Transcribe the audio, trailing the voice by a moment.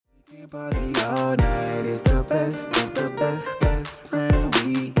party all night. It's the best of the best, best friend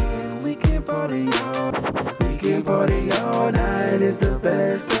weekend. We can party all night. It's the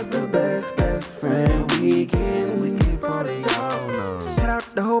best of the best, best friend weekend. We can party all night. Shout out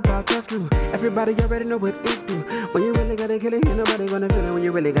the whole podcast crew. Everybody already know what it do. When you really gotta kill it, ain't nobody gonna feel it. When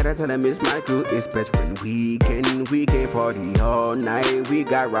you really gotta tell them it's my crew. It's best friend weekend. We can party all night. We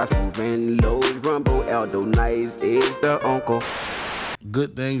got Ross moving, Lowe's, Rumble, Aldo, Nice is the uncle.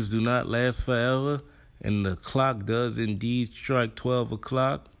 Good things do not last forever, and the clock does indeed strike 12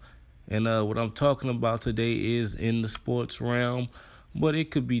 o'clock. And what I'm talking about today is in the sports realm, but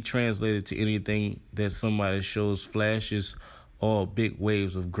it could be translated to anything that somebody shows flashes or big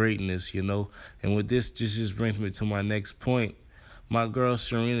waves of greatness, you know. And with this just brings me to my next point. My girl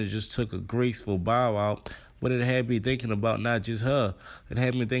Serena just took a graceful bow out, but it had me thinking about not just her. It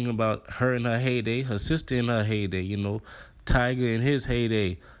had me thinking about her in her heyday, her sister in her heyday, you know, Tiger in his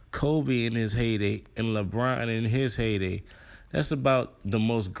heyday, Kobe in his heyday, and LeBron in his heyday. That's about the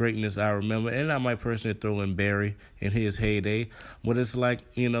most greatness I remember. And I might personally throw in Barry in his heyday. But it's like,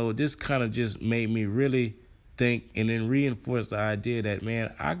 you know, this kind of just made me really think and then reinforce the idea that,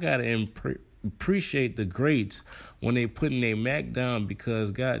 man, I got to appreciate the greats when they putting their Mac down because,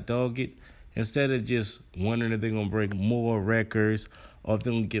 God dog it, instead of just wondering if they're going to break more records or if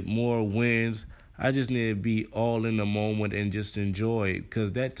they're going to get more wins, I just need to be all in the moment and just enjoy it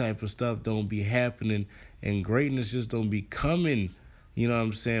because that type of stuff don't be happening and greatness just don't be coming, you know what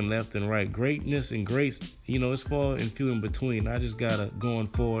I'm saying, left and right. Greatness and grace, you know, it's far and few in between. I just got to, going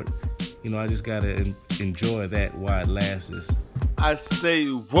forward, you know, I just got to enjoy that while it lasts. I say,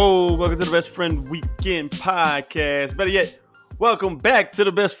 whoa, welcome to the Best Friend Weekend Podcast. Better yet, welcome back to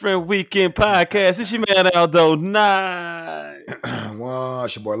the Best Friend Weekend Podcast. It's your man, Aldo Nice. Well,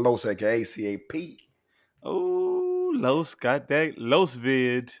 it's your boy Los, aka CAP. Oh, Los got that Los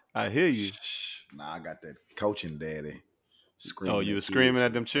vid. I hear you. Nah, I got that coaching daddy. Screaming Oh, you were kids. screaming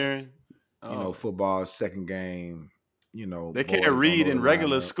at them cheering? You know, football, second game, you know. They can't read in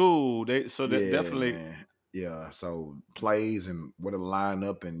regular school. Definitely. Man. Yeah, so plays and what a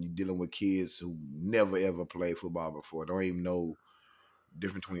lineup, and you're dealing with kids who never ever played football before. Don't even know the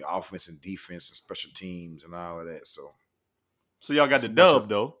difference between offense and defense and special teams and all of that. So y'all got the dub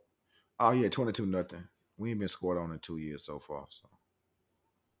though. Oh yeah, 22-0. We ain't been scored on in 2 years so far. So,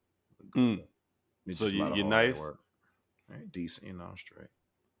 so you're nice. Right, decent, you know, straight.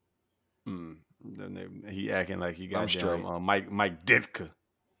 Then he acting like he got Mike Ditka.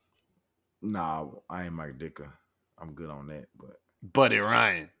 Nah, I ain't Mike Ditka. I'm good on that, but Buddy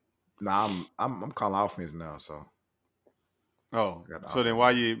Ryan. Nah, I'm calling offense now. So. Oh, so then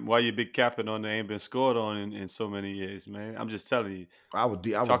why you big capping on there ain't been scored on in so many years, man? I'm just telling you. I would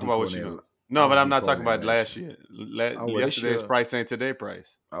talk about what you know. No, but I'm not talking about last year. Yesterday's price ain't today's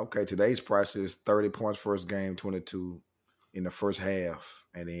price. Okay, today's price is 30 points first game, 22 in the first half,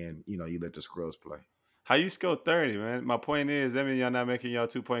 and then you let the scrubs play. How you score 30, man? My point is, that means y'all not making y'all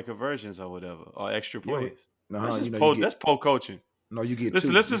 2-point conversions or whatever, or extra points. That's poor coaching. No, you get.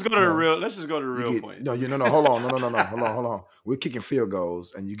 Let's just go to the real. Let's just go to the real point. No. Hold on. No. Hold on. We're kicking field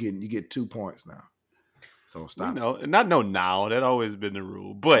goals, and you get 2 points now. So stop. Now that always been the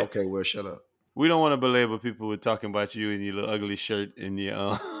rule. But okay, well, shut up. We don't want to belabor people with talking about you and your little ugly shirt and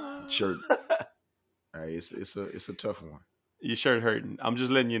your shirt. Hey, it's a tough one. Your shirt hurting. I'm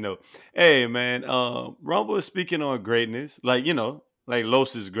just letting you know. Hey, man. Rumble is speaking on greatness, like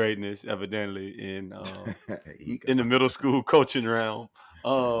Los's greatness, evidently in the middle school coaching realm.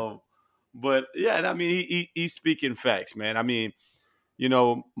 But yeah, I mean, he's speaking facts, man. I mean,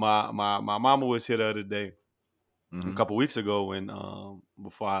 my mama was here the other day, a couple weeks ago when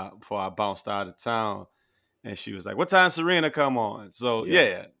before I bounced out of town, and she was like, "What time Serena come on?" So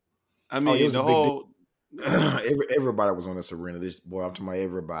yeah. I mean, the whole everybody was on the Serena. This boy, I'm talking about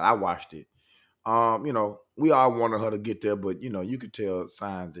everybody. I watched it. We all wanted her to get there, but you could tell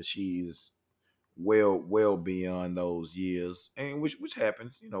signs that she's well beyond those years, and which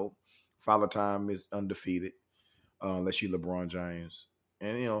happens. Father Time is undefeated, unless you LeBron James,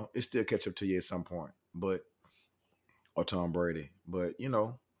 and it still catch up to you at some point, or Tom Brady. But it's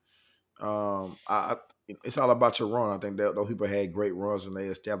all about your run. I think that those people had great runs and they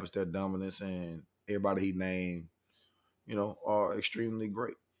established their dominance, and everybody he named, are extremely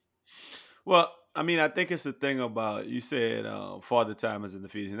great. Well, I mean, I think it's the thing about, you said Father Time is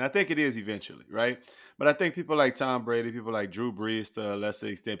undefeated, and I think it is eventually, right? But I think people like Tom Brady, people like Drew Brees to a lesser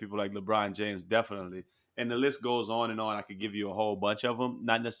extent, people like LeBron James, definitely. And the list goes on and on. I could give you a whole bunch of them,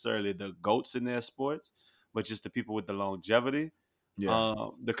 not necessarily the GOATs in their sports, but just the people with the longevity. Yeah.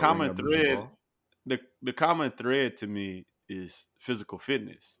 The common thread to me is physical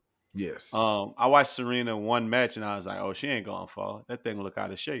fitness. Yes. I watched Serena one match and I was like, oh, she ain't gonna fall. That thing look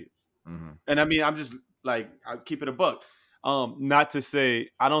out of shape. Mm-hmm. And I mean, I'm just like, I keep it a buck. Not to say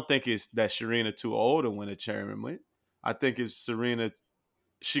I don't think it's that Serena too old to win a tournament. I think it's Serena.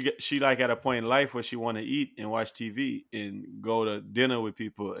 She like at a point in life where she want to eat and watch TV and go to dinner with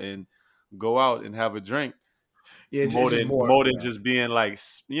people and go out and have a drink Yeah, it's more just than more. more than Yeah, just being like,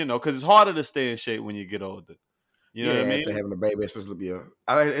 because it's harder to stay in shape when you get older. You know what I yeah. mean? After having a baby, especially be and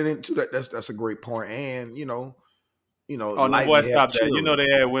then too, that's a great point. And Oh no, life boy, you have stop that! You know children.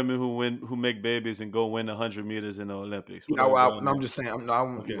 they had women who make babies and go win 100 meters in the Olympics. What are we doing No, I'm now? just saying.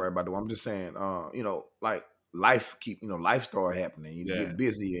 I'm Okay, right about that. I'm just saying. Like life life start happening. You yeah, get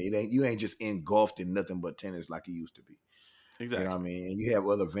busier. You ain't just engulfed in nothing but tennis like you used to be. You know what I exactly. mean? And you have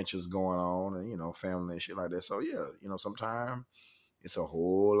other ventures going on, and family and shit like that. So yeah, sometimes it's a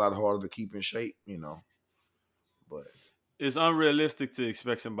whole lot harder to keep in shape. But It's unrealistic to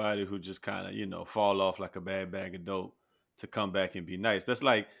expect somebody who just kind of fall off like a bad bag of dope to come back and be nice. That's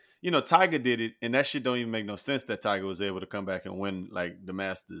like Tiger did it, and that shit don't even make no sense that Tiger was able to come back and win like the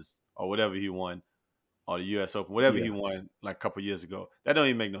Masters or whatever he won or the U.S. Open, whatever he yeah, won like a couple years ago. That don't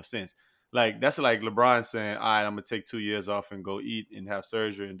even make no sense. Like that's like LeBron saying, "All right, I'm gonna take 2 years off and go eat and have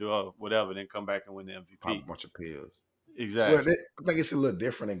surgery and do whatever, then come back and win the pop a MVP." bunch of pills. Well, Exactly. I think it's a little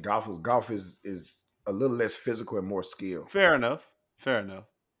different in golf. Golf is a little less physical and more skill. Fair enough. Fair enough.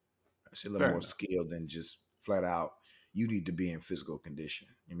 It's a little Fair more enough. skill than just flat out. You need to be in physical condition.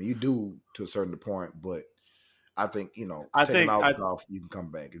 I mean, you do to a certain point, but I think I taking think off I golf, you can come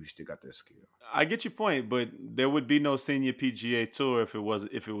back if you still got that skill. I get your point, but there would be no senior PGA tour if it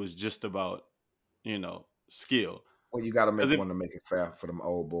was just about skill. Well, you got to Because make one to make it fair for them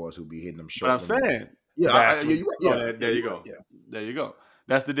old boys who be hitting them but I'm short. saying Yeah, yeah, vastly. you're right. Oh, Yeah, yeah, there you you're right. go. Yeah, There you go.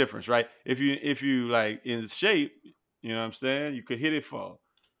 That's the difference, right? If you like in shape, you know what I'm saying. You could hit it for.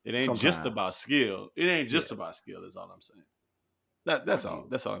 It ain't just about sometimes. skill. It ain't Yeah, just about skill. Is all I'm saying. That I that's get all. it.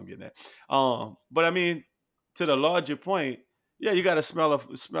 That's all I'm getting at. But I mean, to the larger point, yeah, you got to smell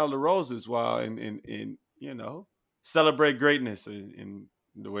the roses while and celebrate greatness in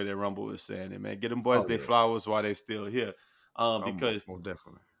the way that Rumble was saying it, man. Get them boys Oh their yeah, flowers while they still here, because most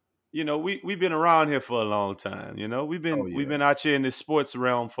definitely. we've been around here for a long time. We've Oh been we've yeah, been out here in this sports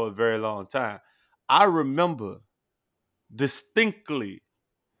realm for a very long time. I remember distinctly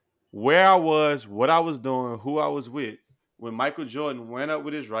where I was, what I was doing, who I was with when Michael Jordan went up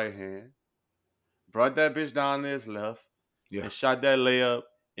with his right hand, brought that bitch down to his left, yeah, and shot that layup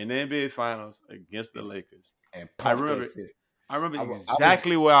in the NBA Finals against the yeah. Lakers. And I pump that remember fit. I remember I was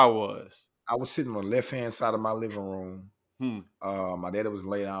exactly where I was. I was sitting on the left hand side of my living room. Hmm. My daddy was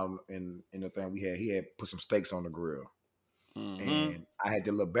laying out in the thing we had. He had put some steaks on the grill, Mm-hmm. and I had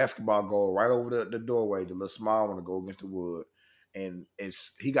the little basketball goal right over the doorway, the little small one to go against the wood. And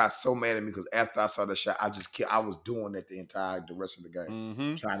he got so mad at me because after I saw the shot, I was doing that the rest of the game,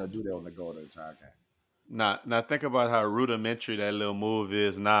 Mm-hmm. trying to do that on the goal the entire game. Now think about how rudimentary that little move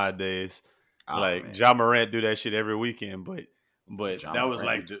is nowadays. Oh Like man, John Morant do that shit every weekend, but John that was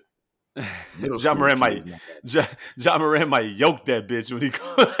Morant, like the middle John school Morant might kids not John Morant might yoke that bitch when he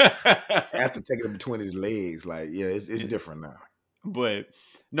after taking it between his legs. Like yeah, it's Yeah. different now. But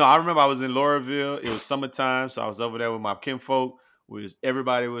no, I remember I was in Laurelville. It was summertime, so I was over there with my kinfolk.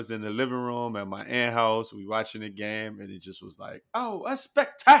 Everybody was in the living room at my aunt's house. We watching the game, and it just was like, oh, a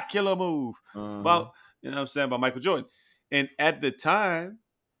spectacular move. Uh-huh. About what I'm saying, about Michael Jordan. And at the time,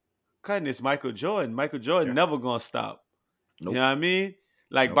 goodness, Michael Jordan. Michael Jordan Yeah. never gonna stop. You Nope. know what I mean?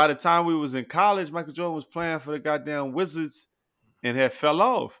 Like Nope. by the time we was in college, Michael Jordan was playing for the goddamn Wizards and had fell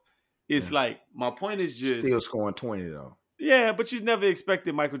off. It's Yeah. like my point is just Still scoring 20 though. yeah, but you never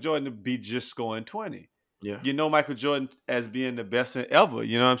expected Michael Jordan to be just scoring 20. Yeah. You know Michael Jordan as being the best ever.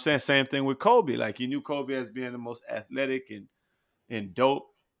 You know what I'm saying? Same thing with Kobe. Like you knew Kobe as being the most athletic and dope.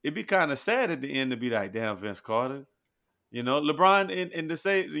 It'd be kind of sad at the end to be like, damn, Vince Carter. LeBron and to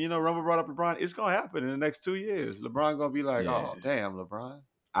say, Rumble brought up LeBron, it's gonna happen in the next 2 years. LeBron gonna be like, Yeah. oh damn, LeBron.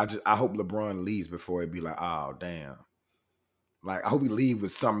 I hope LeBron leaves before it be like, oh damn. Like I hope he leave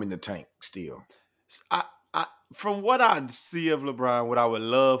with something in the tank still. I, from what I see of LeBron, what I would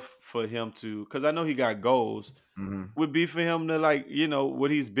love for him to, because I know he got goals, Mm-hmm. would be for him to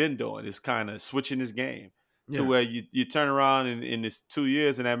what he's been doing is kind of switching his game to Yeah. where you turn around in this 2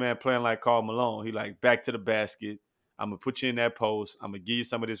 years and that man playing like Karl Malone. He like back to the basket. I'm gonna put you in that post. I'm gonna give you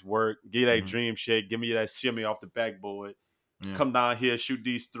some of this work. Give you that Mhm. dream shake. Give me that shimmy off the backboard. Yeah. Come down here, shoot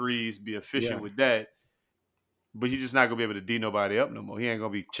these threes. Be efficient Yeah. with that. But he's just not gonna be able to D nobody up no more. He ain't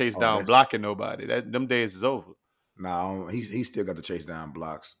gonna be chased Oh, down that's blocking nobody. Them days is over. No, he still got to chase down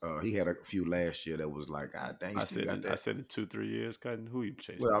blocks. He had a few last year that was like, God dang, he still got I that. said in 2-3 years, cutting who you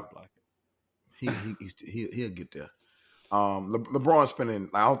chase down Well, blocking. he'll get there. LeBron spending.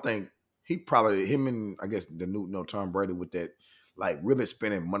 I don't think he probably him and I guess the new Tom Brady with that, like really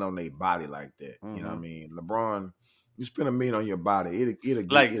spending money on their body like that. You know what I mean? LeBron, you spend $1 million on your body, it'll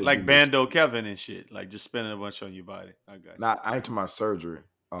Like give you. Bando Kevin and shit. Like just spending a bunch on your body. I got you. Not I ain't talking about surgery,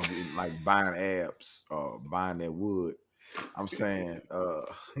 like buying abs or buying that wood. I'm saying,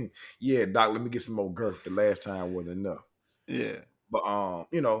 yeah, doc, let me get some more girth. The last time wasn't enough. Yeah. But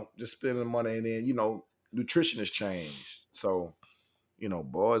just spending money and then nutrition has changed. So,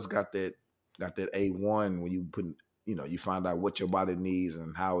 boys got that A1 when you put you find out what your body needs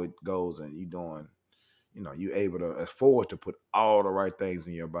and how it goes and you doing, you able to afford to put all the right things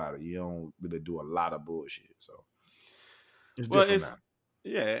in your body. You don't really do a lot of bullshit. So it's Well, different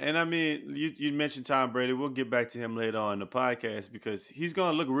now. yeah, and I mean, you mentioned Tom Brady. We'll get back to him later on in the podcast because he's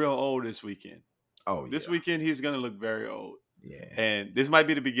gonna look real old this weekend. Oh, This yeah. weekend he's gonna look very old. Yeah. And this might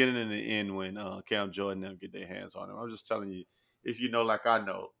be the beginning and the end when Cam Jordan and them get their hands on him. I'm just telling you, if you know like I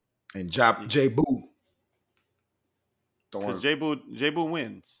know. And Jay Boo. Because Jay Boo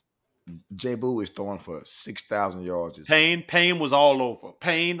wins. Jay Boo is throwing for 6,000 yards. Pain was all over.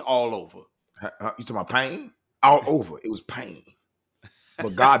 Pain all over. You talking about pain? All over. It was pain.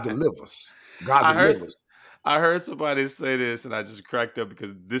 But God delivers. God delivers. I heard somebody say this and I just cracked up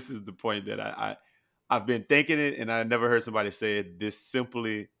because this is the point that I've been thinking it and I never heard somebody say it this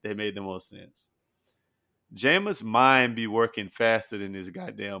simply. They made the most sense. Jameis' mind be working faster than his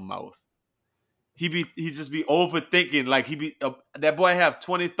goddamn mouth. He just be overthinking. Like that boy have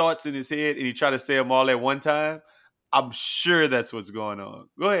 20 thoughts in his head and he try to say them all at one time. I'm sure that's what's going on.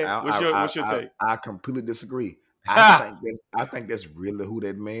 Go ahead. What's your take? I completely disagree. I think that's really who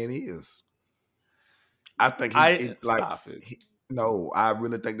that man is. I think stop it. No, I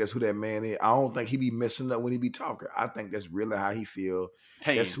really think that's who that man is. I don't think he be messing up when he be talking. I think that's really how he feel.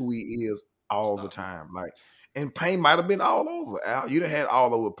 Pain. That's who he is all the time. Like, and Pain might have been all over. Al, you done had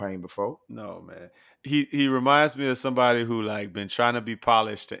all over Pain before. No, man. He reminds me of somebody who like been trying to be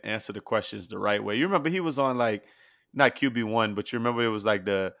polished to answer the questions the right way. You remember he was on like not QB1, but you remember it was like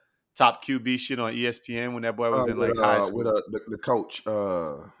the top QB shit on ESPN when that boy was in like high school with the coach.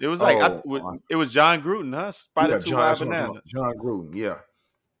 It was like it was John Gruden, huh? Spider Banana. John Gruden, yeah.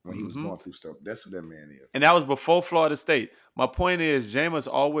 When he was going through stuff, that's who that man is. And that was before Florida State. My point is, Jameis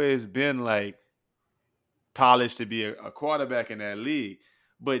always been like polished to be a quarterback in that league.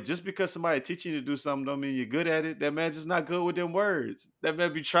 But just because somebody teaching you to do something don't mean you're good at it. That man just not good with them words. That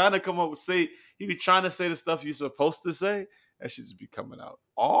man be trying to come up with he be trying to say the stuff you're supposed to say. That shit just be coming out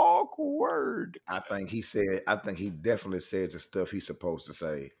awkward. I think he definitely said the stuff he's supposed to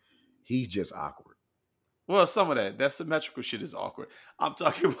say. He's just awkward. Well, some of that symmetrical shit is awkward. I'm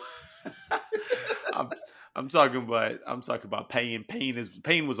talking about I'm talking about pain.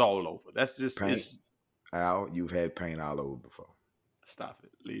 Pain was all over. That's just Pain. Al, you've had pain all over before. Stop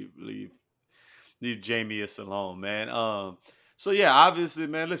it. Leave Jamie alone, man. So yeah, obviously,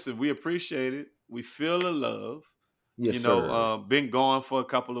 man, listen, we appreciate it. We feel the love. Yes, sir. Been gone for a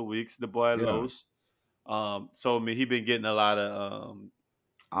couple of weeks. The boy Los told me he been getting a lot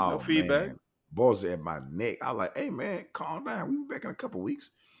of feedback. Man. Boys at my neck. I was like, hey man, calm down. We'll be back in a couple of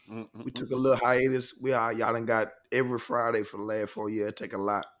weeks. We took a little hiatus. Y'all done got every Friday for the last 4 years. It take a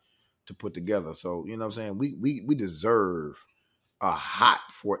lot to put together. So, you know what I'm saying? We deserve a hot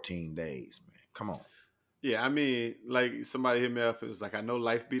 14 days, man. Come on. Yeah, I mean, like somebody hit me up. It was like, I know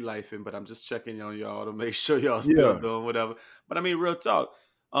life be lifing, but I'm just checking on y'all to make sure y'all still doing whatever. But I mean, real talk.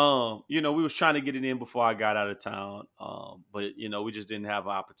 We was trying to get it in before I got out of town. But we just didn't have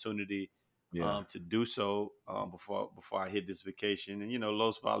an opportunity to do so before I hit this vacation. And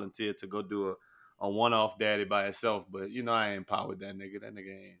Los volunteered to go do a one-off daddy by himself. But I ain't empowered that nigga. That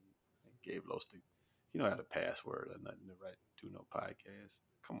nigga ain't gave Los had a password or nothing to do no podcast.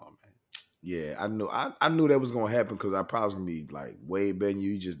 Come on, man. Yeah, I knew that was gonna happen because I probably was gonna be like way better than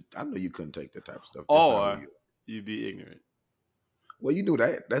you. I knew you couldn't take that type of stuff. Or you'd be ignorant. Well, you knew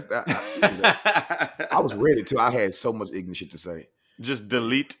that. I was ready to. I had so much ignorant shit to say. Just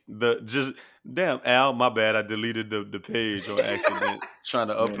delete damn Al, my bad. I deleted the page on accident trying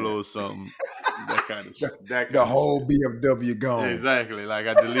to upload something. That kind of shit. The whole BMW gone. Exactly. Like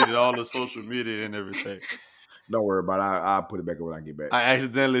I deleted all the social media and everything. Don't worry about it. I'll put it back up when I get back. I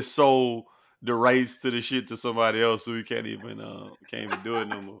accidentally sold the rights to the shit to somebody else, so we can't even do it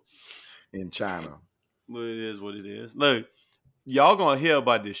no more. In China. But it is what it is. Look, y'all gonna hear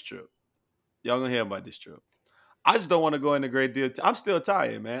about this trip. I just don't want to go into great deal. I'm still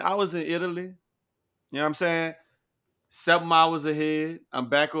tired, man. I was in Italy. You know what I'm saying? 7 hours ahead. I'm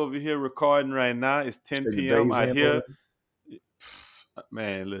back over here recording right now. It's 10 Take the p.m. days out in, here. brother.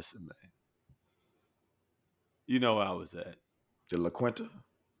 Man, listen, man. You know where I was at. The La Quinta.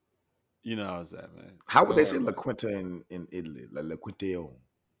 You know where I was at, man. How would they say La Quinta in Italy? La Quinteo.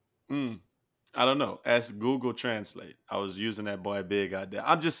 I don't know. Ask Google Translate. I was using that boy big out there.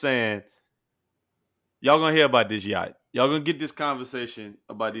 I'm just saying, y'all gonna hear about this yacht. Y'all gonna get this conversation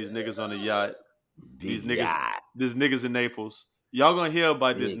about these niggas on the yacht. These niggas in Naples. Y'all gonna hear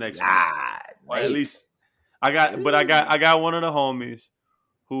about this next week. Or at least I got one of the homies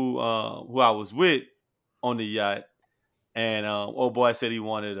who I was with on the yacht, and old boy said he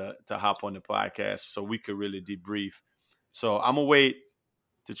wanted to hop on the podcast so we could really debrief. So I'm gonna wait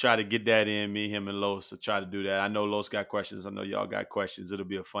to try to get that in, me, him, and Los to try to do that. I know Los got questions. I know y'all got questions. It'll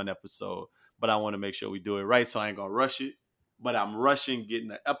be a fun episode, but I want to make sure we do it right, so I ain't gonna rush it. But I'm rushing getting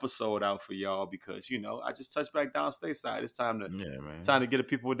the episode out for y'all because, you know, I just touched back down stateside. It's time to get the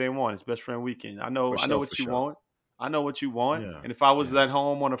people what they want. It's Best Friend Weekend. I know what you want. I know what you want. Yeah. And if I was at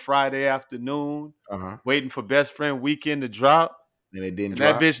home on a Friday afternoon waiting for Best Friend Weekend to drop, and it didn't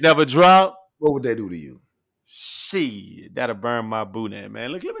drop, that bitch never dropped, what would they do to you? Shit, that'll burn my boudin,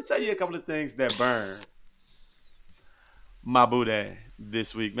 man. Look, let me tell you a couple of things that burn my boudin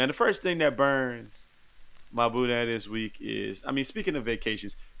this week, man. The first thing that burns my boudin this week is, I mean, speaking of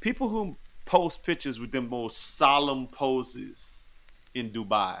vacations, people who post pictures with the most solemn poses in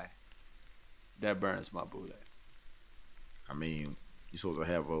Dubai, that burns my boudin. I mean, you're supposed to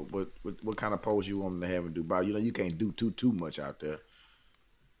have what kind of pose you want them to have in Dubai? You know, you can't do too much out there,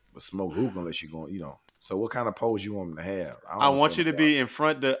 but smoke hookah unless you're going, you know. So what kind of pose you want them to have? I want you to be in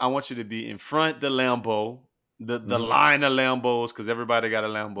front the Lambo, the line of Lambos, because everybody got a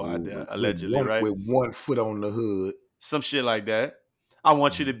Lambo out there, allegedly, right? With one foot on the hood. Some shit like that. I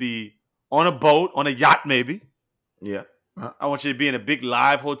want you to be on a boat, on a yacht maybe. Yeah. I want you to be in a big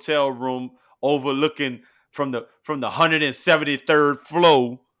live hotel room overlooking from the 173rd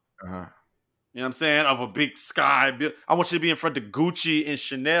floor. You know what I'm saying? Of a big sky. I want you to be in front of Gucci and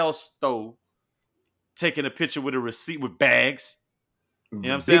Chanel store, taking a picture with a receipt with bags. You know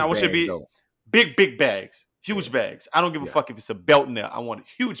what I'm saying? I want you to be big bags. Huge bags. I don't give a fuck if it's a belt in there. I want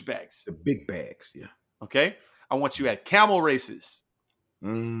huge bags. The big bags, yeah. Okay? I want you at camel races.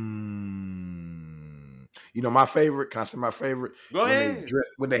 You know my favorite? Can I say my favorite? Go ahead.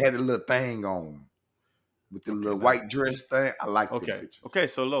 When they had the little thing on. With the little white dress thing. I like the pictures. Okay,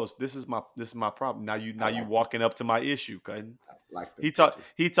 so Los, this is my problem. Now you walking up to my issue, cuz. Like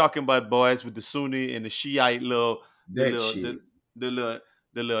he talking about boys with the Sunni and the Shiite the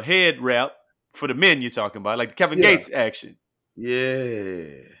little head wrap for the men you're talking about, like the Kevin Gates action. Yeah.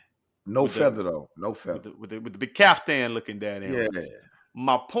 No feather though. No feather. With the big caftan looking down there. Yeah.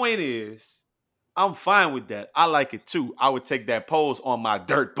 My point is, I'm fine with that. I like it too. I would take that pose on my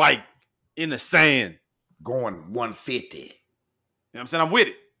dirt bike in the sand. Going 150. You know what I'm saying? I'm with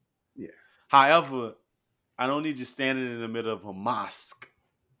it. Yeah. However, I don't need you standing in the middle of a mosque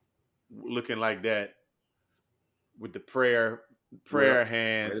looking like that with the prayer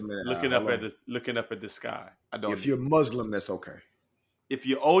hands, looking up at the sky. I don't. If you're Muslim, that's okay. If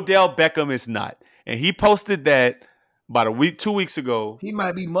you're Odell Beckham, it's not. And he posted that about 2 weeks ago. He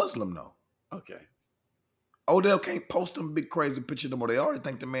might be Muslim though. Okay. Odell can't post them big crazy pictures no more. They already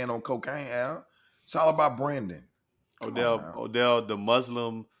think the man on cocaine, Al. It's all about branding. Odell, the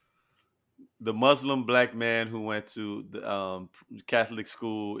Muslim black man who went to the Catholic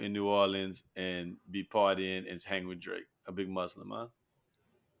school in New Orleans and be partying and hang with Drake, a big Muslim, huh?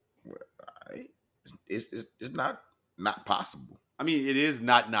 Well, it's not possible. I mean, it is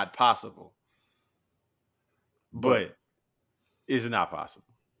not possible, but it's not possible.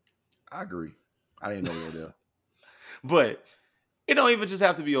 I agree. I didn't know Odell, but it don't even just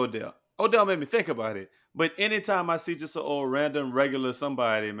have to be Odell. Odell made me think about it. But anytime I see just an old random regular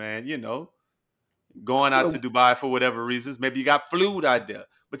somebody, man, you know, going out to Dubai for whatever reasons, maybe you got flued out there,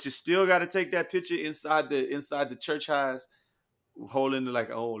 but you still got to take that picture inside the church house, holding it like,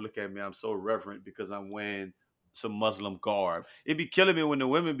 oh, look at me, I'm so reverent because I'm wearing some Muslim garb. It'd be killing me when the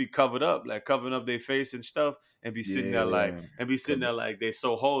women be covered up, like covering up their face and stuff, and be sitting there like they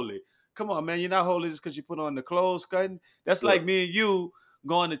so holy. Come on, man, you're not holy just because you put on the clothes, cutting. That's like me and you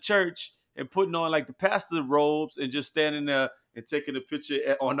going to church and putting on like the pastor robes and just standing there and taking a picture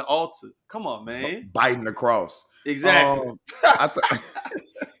on the altar. Come on, man. Biting the cross. Exactly.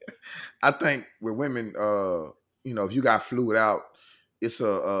 I think with women, you know, if you got fluid out, it's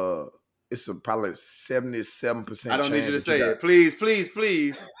a probably 77%. I don't need you to say it. Please,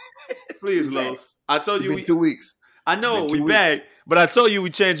 Los. I told you we 2 weeks. I know we back, but I told you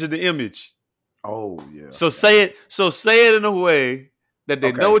we changing the image. Oh yeah. So say it. So say it in a way that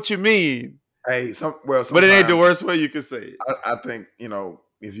they know Okay. what you mean, Hey, but it ain't the sometimes worst way you can say it. I think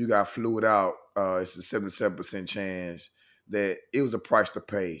if you got fluid out, it's a 77% chance that it was a price to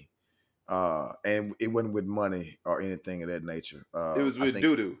pay, and it wasn't with money or anything of that nature. It was I with think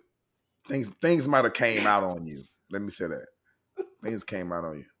doo doo. things might have came out on you. Let me say that things came out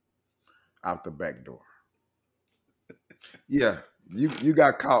on you out the back door. Yeah, you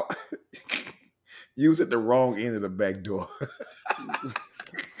got caught. You was at the wrong end of the back door.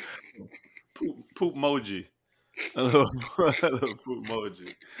 Poop emoji. A little, a little poop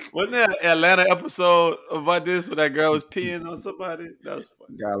emoji. Wasn't there an Atlanta episode about this where that girl was peeing on somebody? That was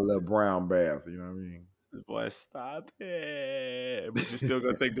funny. Got a little brown bath. You know what I mean? This boy, stop it. But you still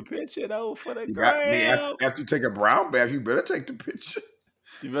gonna take the picture though for the You got me gram. after you take a brown bath. You better take the picture.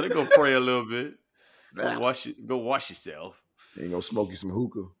 You better go pray a little bit. Go Nah. wash yourself. You ain't gonna smoke you some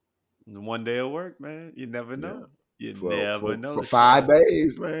hookah. One day of work, man. You never know. You never know. For 5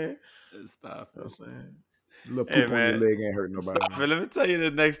 days, man. Stop You know what I'm it. saying? A little Hey poop on your man. leg ain't hurt nobody. Stop it. Let me tell you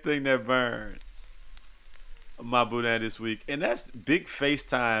the next thing that burns my Buddha this week. And that's big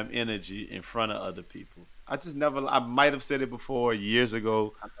FaceTime energy in front of other people. I might have said it before years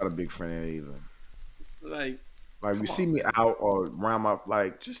ago. I'm not a big fan of it either. Like, Like come you see on, me man. out or around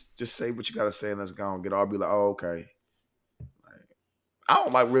my just say what you gotta say and let's go and get. I'll be like, oh okay. I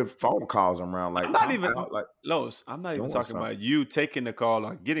don't like real phone calls around. Like I'm if not I'm even out, like Lois, I'm not even doing talking something. about you taking the call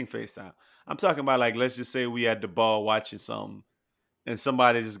or getting FaceTime. I'm talking about like let's just say we at the bar watching something and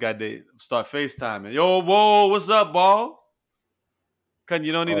somebody just got to start FaceTiming. Yo, whoa, what's up, ball? Cause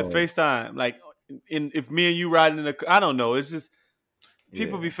you don't need a Oh FaceTime. Like if me and you riding in I don't know. It's just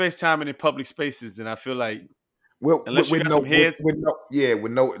people yeah. be FaceTiming in public spaces, and I feel like Well, unless you got some heads, with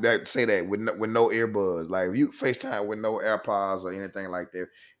no that say that with no earbuds. Like if you FaceTime with no AirPods or anything like that,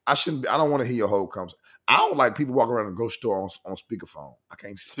 I don't want to hear your whole conversation. I don't like people walking around the grocery store on speakerphone. I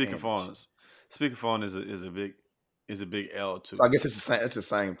can't stand that shit. speakerphone is a big L So too. I guess it's the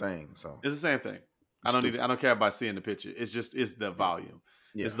same thing. So It's the same thing. it's stupid. I don't care about seeing the picture. It's the Yeah. volume.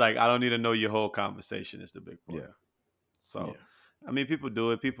 Yeah. It's like I don't need to know your whole conversation. Is the big part. Yeah. So, Yeah. I mean, people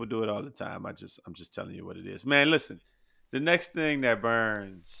do it. People do it all the time. I'm just telling you what it is, man. Listen, the next thing that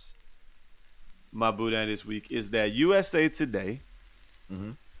burns my Buddha this week is that USA Today,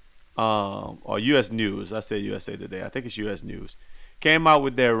 Mhm. or US News. I say USA Today. I think it's US News. Came out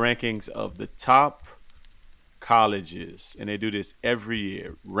with their rankings of the top colleges, and they do this every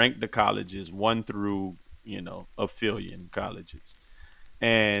year. Rank the colleges 1 through a billion colleges.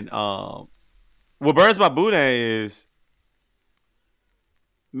 And what burns my Buddha is,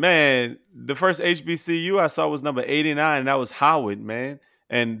 man, the first HBCU I saw was number 89, and that was Howard, man.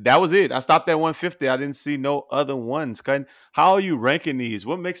 And that was it. I stopped at 150. I didn't see no other ones. How are you ranking these?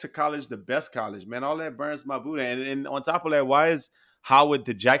 What makes a college the best college, man? All that burns my Buddha. And on top of that, why is Howard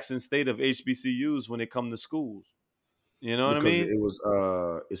the Jackson State of HBCUs when it comes to schools? You know what I Because mean? it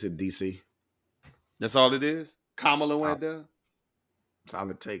was it's in DC. That's all it is. Kamala went there. That's all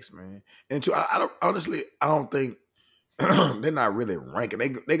it takes, man. And I don't honestly I don't think they're not really ranking.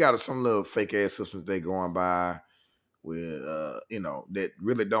 They got some little fake ass systems they going by with that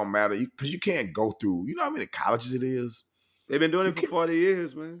really don't matter because you can't go through. You know how many colleges it is. They've been doing You it for can't. 40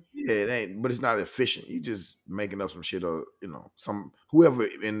 years, man. Yeah, it ain't. But it's not efficient. You just making up some shit or some whoever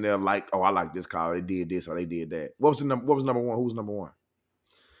in there like, oh, I like this college. They did this or they did that. What was What was number one? Who was number one?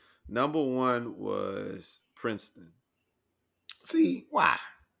 Number one was Princeton. See why?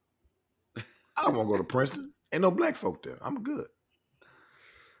 I don't want to go to Princeton. Ain't no black folk there. I'm good.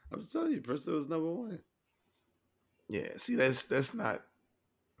 I'm just telling you, Princeton was number one. Yeah. See, that's not.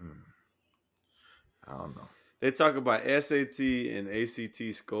 I don't know. They talk about SAT and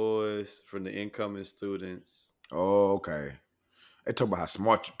ACT scores from the incoming students, Oh, okay. They talk about how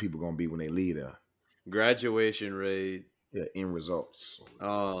smart people gonna be when they leave there. graduation rate, Yeah, end results.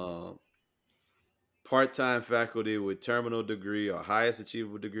 part-time faculty with terminal degree or highest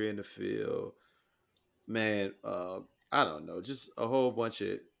achievable degree in the field. Man, I don't know, just a whole bunch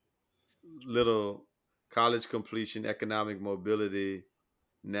of little college completion, economic mobility,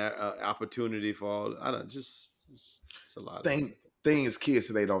 opportunity for all. I don't it's a lot of Things kids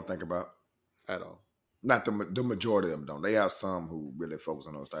today don't think about. at all. Not the majority of them don't. They have some who really focus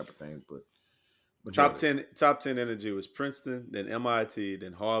on those type of things, but Top majority. 10, top 10 energy was Princeton, then MIT,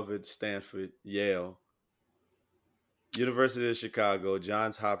 then Harvard, Stanford, Yale, University of Chicago,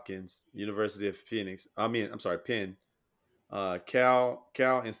 Johns Hopkins, University of Phoenix. I'm sorry, Penn, Cal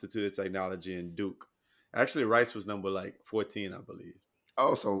Institute of Technology, and Duke. Actually, Rice was number like 14, I believe.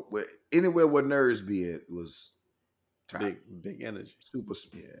 Also, anywhere where nerds be at was top. Big energy. Super,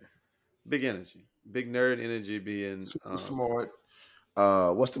 yeah. Big energy, big nerd energy being Super smart.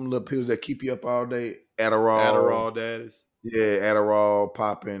 What's them little pills that keep you up all day? Adderall. Adderall daddies. Yeah, Adderall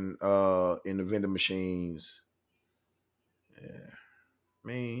popping in the vending machines. Yeah. I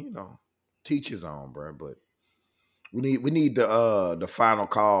mean, teach his own, bro. But we need the final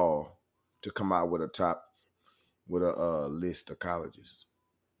call to come out with a list of colleges.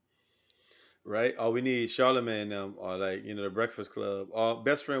 Right? Or we need Charlemagne or like, the Breakfast Club or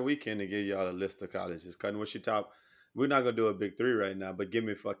Best Friend Weekend to give y'all a list of colleges. Cutting what's your top? We're not gonna do a big three right now, but give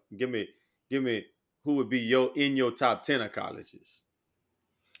me who would be in your top 10 of colleges.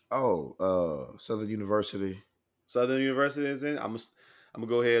 Oh, Southern University. Southern University is in. I'm gonna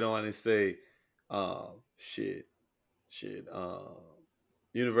go ahead on and say, shit.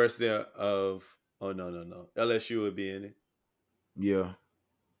 University of no. LSU would be in it. Yeah,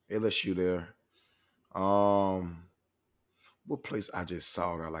 LSU there. What place I just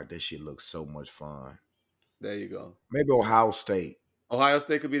saw that like that shit looks so much fun. There you go. Maybe Ohio State. Ohio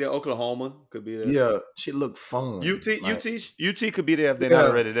State could be there. Oklahoma could be there. Yeah, shit look fun. UT could be there if they're not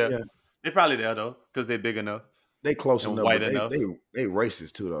already there. Yeah. They're probably there though because they're big enough. They close enough. White but enough. They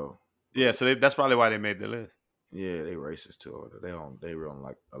racist too though. Yeah, so that's probably why they made the list. Yeah, they racist too. They don't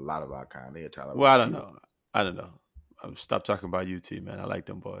like a lot of our kind. They tolerate. Well, I don't know. Stop talking about UT, man. I like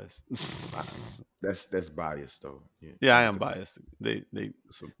them boys. That's biased though. Yeah, I am biased. They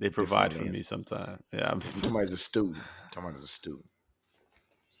provide for me sometimes. Yeah, somebody's a student. Somebody's a student.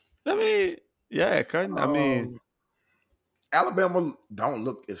 I mean, yeah, I mean, Alabama don't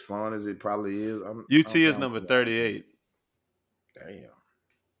look as fun as it probably is. UT is number 38. Damn.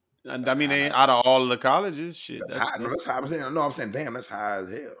 And I mean, out of all of the colleges, shit. That's high. That's high. I'm saying, damn, that's high as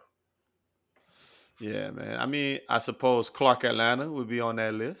hell. Yeah, man. I mean, I suppose Clark Atlanta would be on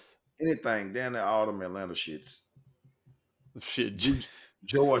that list. Anything down there, all them Atlanta shits. Shit,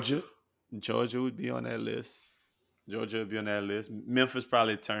 Georgia. Georgia would be on that list. Georgia would be on that list. Memphis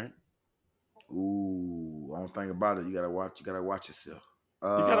probably turned. Ooh, I don't think about it. You gotta watch yourself. You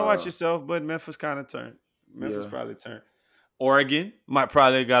gotta watch yourself, but Memphis kind of turned. Memphis probably turned. Oregon might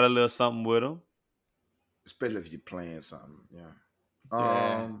probably got a little something with them. Especially if you're playing something. Yeah.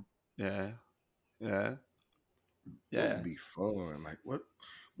 Yeah. It would be fun. Like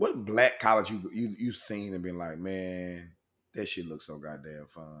what black college you seen and been like, man, that shit looks so goddamn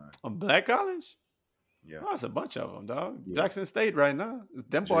fun. A black college? Yeah. Oh, it's a bunch of them, dog. Yeah. Jackson State right now.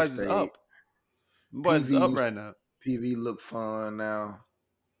 Them boys is up. Them boys is up right now. PV look fun now.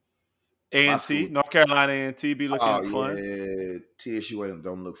 A&T, North Carolina A&T be looking fun. Yeah, TSU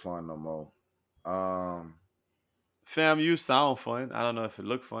don't look fun no more. FAMU sound fun. I don't know if it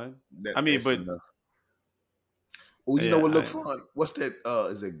look fun. But oh, you know what look fun? What's that?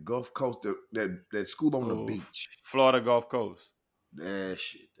 Is it Gulf Coast? That school on the beach, Florida Gulf Coast. That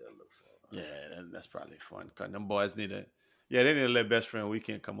shit that look fun. Yeah, that's probably fun. Cause them boys need to. Yeah, they need to let Best Friend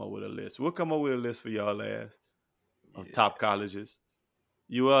Weekend come up with a list. We'll come up with a list for y'all last of top colleges.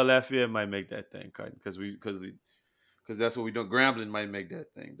 UL Lafayette might make that thing, because that's what we do. Grambling might make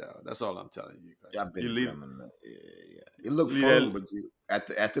that thing, dog. That's all I'm telling you. Yeah, I've been Grambling. Yeah. It looked fun, but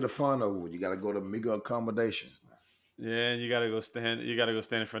after the fun over, you got to go to meager accommodations now. Yeah, and you got to go stand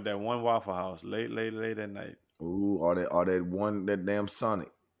in front of that one Waffle House late at night. Ooh, or that damn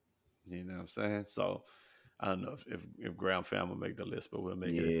Sonic. You know what I'm saying? So I don't know if Graham Fam will make the list, but we'll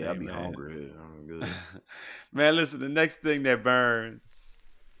make it. Yeah, I'll be hungry. I'm good. Man, listen, the next thing that burns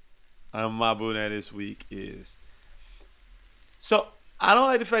on my Boudin this week is, so I don't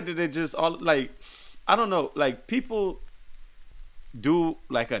like the fact that they just all like, I don't know, like people do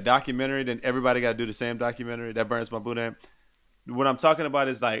like a documentary, then everybody got to do the same documentary. That burns my Boudin. What I'm talking about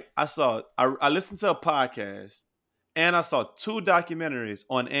is like I listened to a podcast and I saw 2 documentaries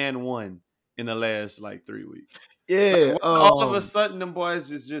on and one in the last like 3 weeks. Yeah, like, all of a sudden them boys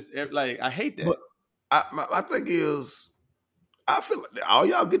is just like, I hate that. But my thing is, I feel like all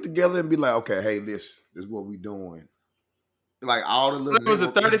y'all get together and be like, okay, hey, this is what we doing. Like all the little. It was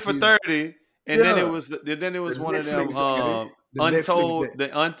a 30 for 30, and then it was one of them untold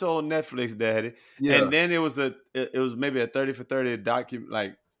Netflix daddy, and then it was maybe a 30 for 30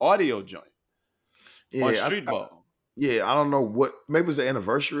 like audio joint on Street Ball. I don't know what. Maybe it was the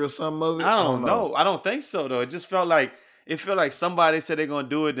anniversary or something of it. I don't know. I don't think so though. It just felt like somebody said they're gonna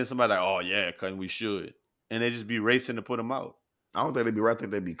do it, then somebody like, oh yeah, cause we should, and they just be racing to put them out. I don't think they'd be right. I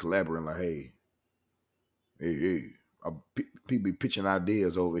think they'd be collaborating. Like, hey, people be pitching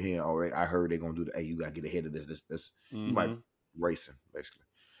ideas over here. Or I heard they're gonna do the. Hey, you gotta get ahead of this. This you might racing basically.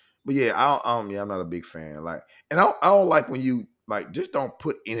 But yeah, I'm not a big fan. Like, and I don't like when you like just don't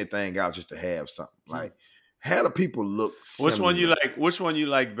put anything out just to have something. Like, How do people look Which one you similar? like? Which one you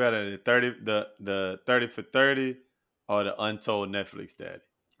like better, the 30 for 30, or the Untold Netflix Daddy?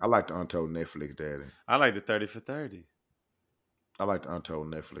 I like the Untold Netflix Daddy. I like the 30 for 30. I like the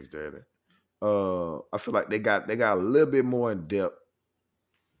Untold Netflix Daddy. I feel like they got a little bit more in depth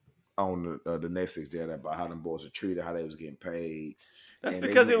on the Netflix Daddy about how them boys are treated, how they was getting paid. That's And they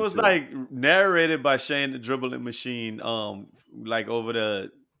because it went was into like narrated by Shane the Dribbling Machine, like over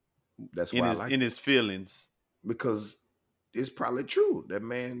the that's why I like in his feelings. because it's probably true. That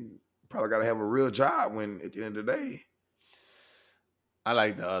man probably got to have a real job when at the end of the day. I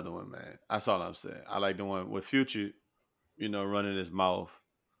like the other one, man. That's all I'm saying. I like the one with Future, running his mouth.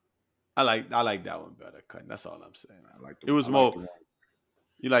 I like that one better. That's all I'm saying. I like It was I like more. the one.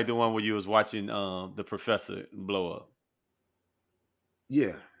 You like the one where you was watching the professor blow up.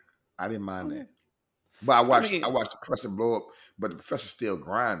 Yeah, I didn't mind that. But I watched the professor blow up, but the professor's still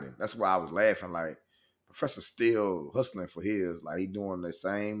grinding. That's why I was laughing. Like, professor's still hustling for his. Like, he doing the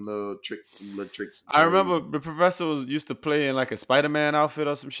same little tricks. I remember the professor used to play in like a Spider-Man outfit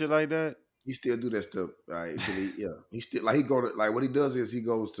or some shit like that. He still do that stuff. He still like he go to like what he does is he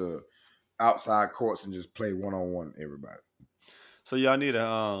goes to outside courts and just play 1-on-1 everybody. So y'all need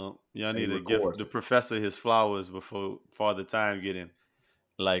to give the professor his flowers before Father Time get him,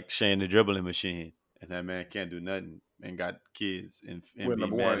 like Shane the Dribbling Machine, and that man can't do nothing and got kids and be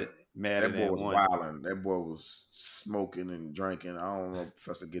mad that at boy was one. wilding. That boy was smoking and drinking. I don't know if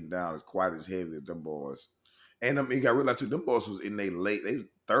Professor getting down as quite as heavy as them boys. And you got to realize too, them boys was in they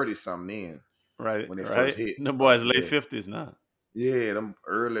 30 something in. Right. When they first hit. Them boys late 50s now. Yeah, them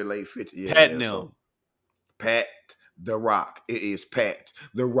early late 50s. Yeah, Pat so, Pat the Rock. It is Pat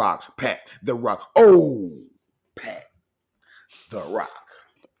the Rock. Pat the Rock. Oh, Pat the Rock.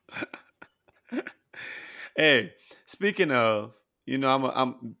 Hey, speaking of,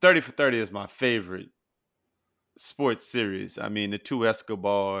 I'm 30 for 30 is my favorite sports series. I mean, the two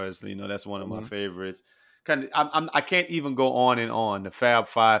Escobars, that's one of my favorites. I can't even go on and on. The Fab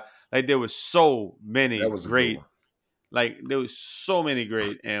Five, like there was so many great, there was so many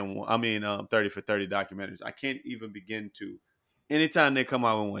great, and 30 for 30 documentaries. I can't even begin to. Anytime they come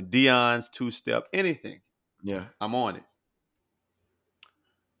out with one, Dion's Two Step, anything, yeah, I'm on it.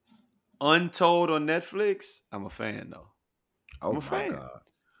 Untold on Netflix, I'm a fan though. Oh my God,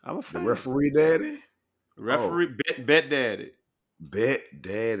 I'm a fan. The Referee Daddy, Bet Daddy, Bet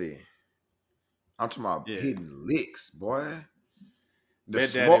Daddy. I'm talking about hitting licks, boy. The Bet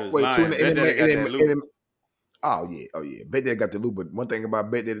smoke way too. Oh yeah. Bet Daddy got the loop. But one thing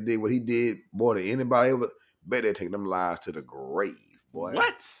about Bet Daddy did, what he did more than anybody ever, Bet Daddy take them lives to the grave, boy.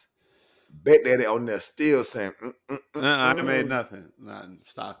 What? Bet Daddy on there still saying, I ain't made nothing.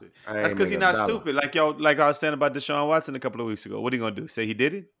 Stop it. That's because he's not stupid. Like I was saying about Deshaun Watson a couple of weeks ago. What are you gonna do? Say he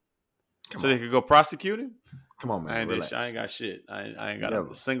did it? They could go prosecute him? Come on, man. I ain't got shit. I ain't got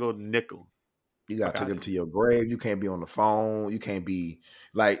a single nickel. You gotta take them to your grave. You can't be on the phone. You can't be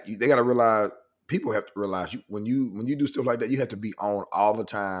like they gotta realize. People have to realize when you do stuff like that, you have to be on all the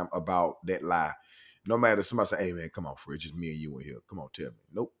time about that lie. No matter somebody say, "Hey man, come on, Fred, just me and you in here. Come on, tell me."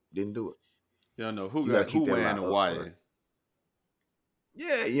 Nope, didn't do it. You don't know who wearing the wire.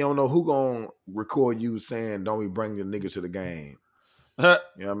 Yeah, you don't know who gonna record you saying, "Don't we bring the niggas to the game?" You know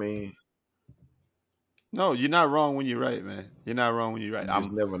what I mean? No, you're not wrong when you're right, man. You're not wrong when you're right. You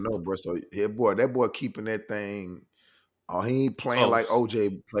just never know, bro. So that boy keeping that thing. Oh, he ain't playing like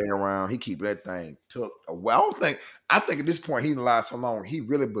OJ playing around. He keep that thing tucked. Well, I think at this point he lied so long, he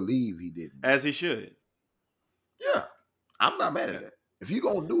really believe he didn't. As he should. Yeah. I'm not mad at that. If you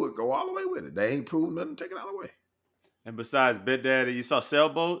gonna do it, go all the way with it. They ain't proved nothing, take it all the way. And besides Bet Daddy, you saw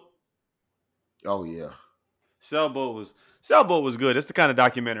Sailboat? Oh yeah. Sailboat was good. It's the kind of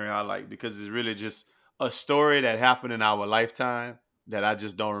documentary I like because it's really just a story that happened in our lifetime that I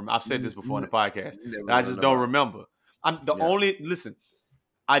just don't remember. I've said this before in the podcast. I just don't remember. Listen,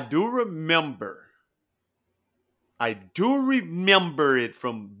 I do remember it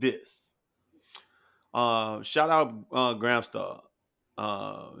from this. Shout out Graham Star.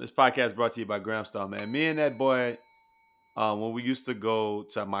 This podcast brought to you by Graham Star, man. Me and that boy, when we used to go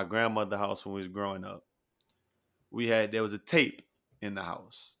to my grandmother's house when we was growing up, there was a tape in the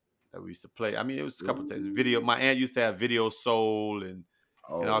house that we used to play. I mean, it was a couple of tapes. Video. My aunt used to have Video Soul and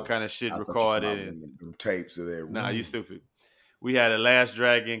all kind of shit recorded. And tapes of that. Nah, you stupid. We had a Last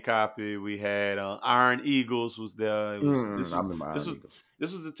Dragon copy. We had Iron Eagles was there. This was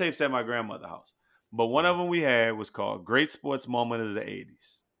the tapes at my grandmother's house. But one of them we had was called Great Sports Moment of the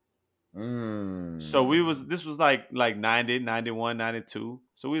 80s. So this was like 90, 91, 92.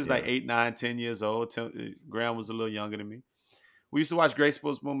 So we was like 8, 9, 10 years old. Graham was a little younger than me. We used to watch Great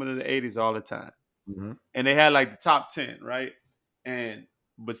Sports Moment of the 80s all the time. and they had like the top 10, right? And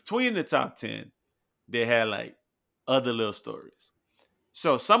between the top 10, they had like other little stories.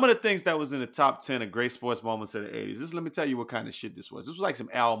 So some of the things that was in the top 10 of great sports moments of the 80s, let me tell you what kind of shit this was. This was like some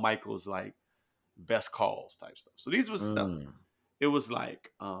Al Michaels like best calls type stuff. So these was stuff. It was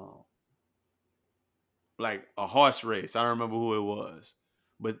like a horse race. I don't remember who it was,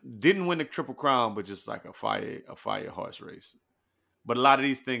 but didn't win the Triple Crown, but just like a fire horse race. But a lot of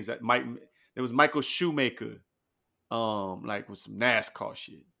these things that there was Michael Shoemaker, like with some NASCAR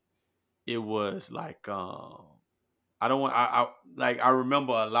shit. It was like I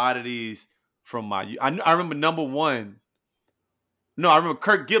remember a lot of these from my. I remember number one. No, I remember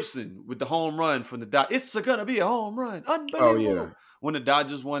Kirk Gibson with the home run from the Dodgers. It's gonna be a home run, unbelievable. Oh, yeah. When the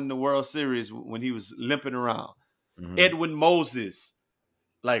Dodgers won the World Series, when he was limping around. Edwin Moses,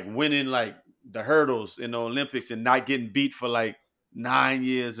 like winning like the hurdles in the Olympics and not getting beat for like 9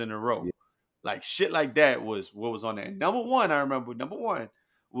 years in a row. Yeah. Like shit like that was what was on there. And number one, I remember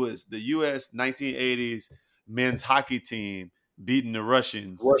was the U.S. 1980s men's hockey team beating the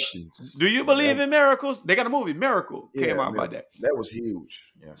Russians. Do you believe in miracles? They got a movie, Miracle, came out about that. That was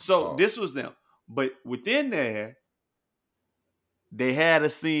huge. Yeah. So this was them. But within there, they had a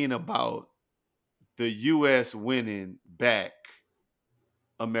scene about the U.S. winning back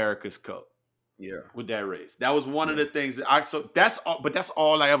America's Cup. Yeah. With that race. That was one of the things that's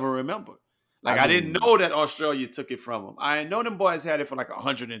all I ever remember. Like I didn't know that Australia took it from them. I didn't know them boys had it for like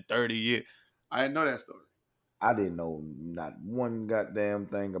 130 years. I didn't know that story. I didn't know not one goddamn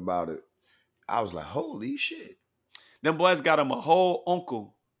thing about it. I was like, holy shit. Them boys got them a whole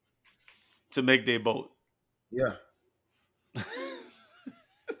uncle to make their boat. Yeah.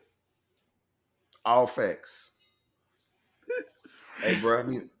 All facts. Hey, bro.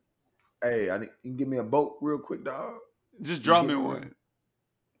 You can give me a boat real quick, dog. Just draw me one.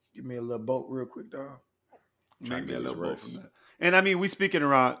 Give me a little boat real quick, dog. Make me a little boat from that. And I mean, we speaking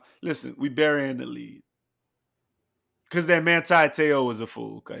around. Listen, we burying the lead. Because that Manti Te'o was a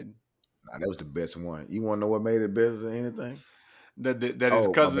fool, Cutting. Nah, that was the best one. You want to know what made it better than anything? That his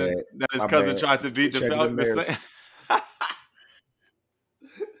cousin tried to beat the Falcons.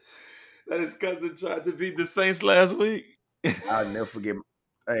 That his cousin tried to beat the Saints last week. I'll never forget.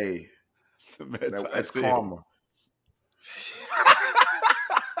 Hey, that's karma.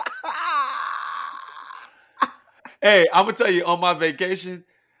 Hey, I'm gonna tell you, on my vacation,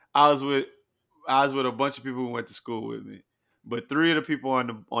 I was with a bunch of people who went to school with me, but 3 of the people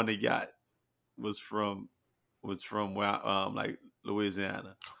on the yacht was from where like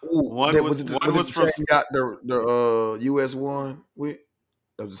Louisiana. Ooh, one was from yacht the US one with.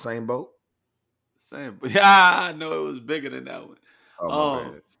 That was the same boat. Same, yeah, I know it was bigger than that one. Oh, my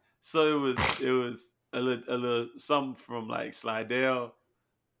bad. So it was a little something from like Slidell,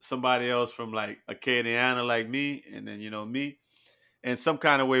 somebody else from like Acadiana like me, and then me. And some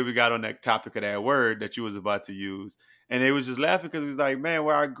kind of way we got on that topic of that word that you was about to use. And they was just laughing because it was like, man,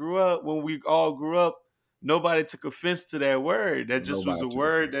 where I grew up, when we all grew up, nobody took offense to that word. That just was a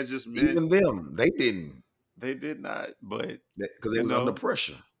word that just meant. Even them, they didn't. They did not, but. Because they was under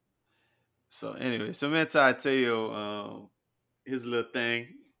pressure. So anyway, so Manti Te'o, his little thing,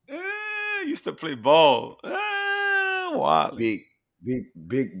 used to play ball. Wow.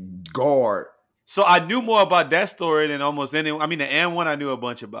 Big guard. So I knew more about that story than almost anyone. I mean, the and one I knew a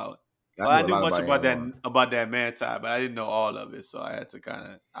bunch about. I knew much about that Manti, but I didn't know all of it. So I had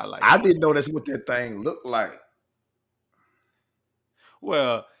to I didn't know that's what that thing looked like.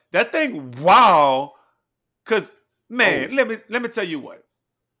 Well, that thing, wow. Cause man, let me tell you what.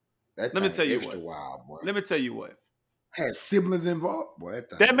 Let me tell you what. Wild, boy. Let me tell you what. Had siblings involved, boy.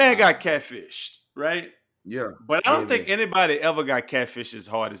 That man got catfished, right? Yeah. But I don't think anybody ever got catfished as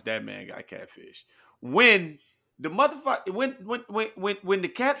hard as that man got catfished. When the motherfucker, when the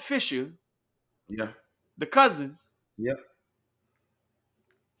catfisher, yeah, the cousin, yeah,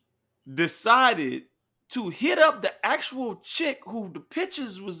 decided to hit up the actual chick who the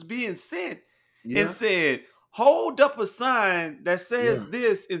pictures was being sent, and said, hold up a sign that says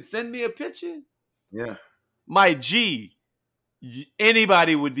this and send me a picture. Yeah. My G,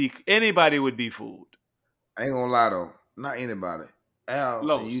 anybody would be fooled. I ain't gonna lie though. Not anybody. Al,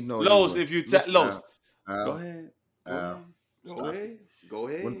 Los, if you tell Los. Go ahead. Go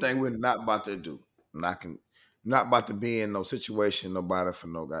ahead. One thing we're not about to do. Not about to be in no situation, nobody for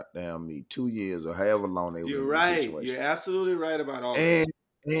no goddamn me. 2 years or however long they were. You're right. You're absolutely right about all that.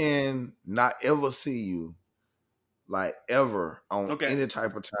 And not ever see you like ever on any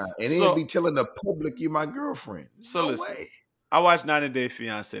type of time. And then be telling the public you my girlfriend. So listen, I watched 90 Day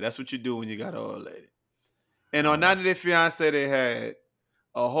Fiance. That's what you do when you got an old lady. And on 90 Day Fiance, they had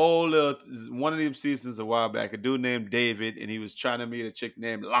a whole little one of them seasons a while back. A dude named David, and he was trying to meet a chick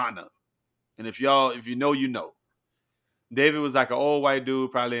named Lana. And if you know, you know. David was like an old white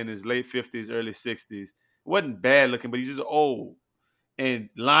dude, probably in his late 50s, early 60s. Wasn't bad looking, but he's just old. And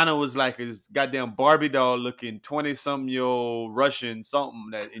Lana was like this goddamn Barbie doll looking 20-something-year-old Russian something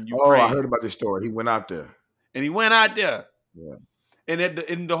that in Oh, I Ukraine. heard about this story. He went out there. And he went out there. Yeah. And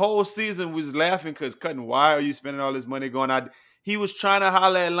in the whole season was laughing because Cutting, why are you spending all this money going out? He was trying to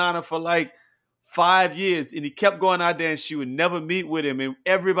holler at Lana for like 5 years, and he kept going out there, and she would never meet with him. And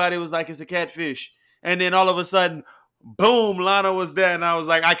everybody was like, it's a catfish. And then all of a sudden, boom, Lana was there, and I was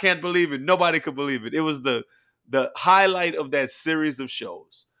like, I can't believe it. Nobody could believe it. It was the highlight of that series of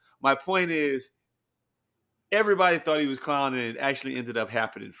shows. My point is, everybody thought he was clowning, and it actually ended up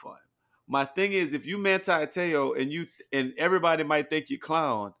happening for him. My thing is, if you Manti Te'o and everybody might think you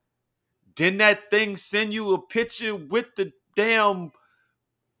clown, didn't that thing send you a picture with the damn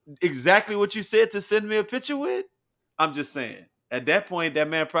exactly what you said to send me a picture with? I'm just saying. At that point, that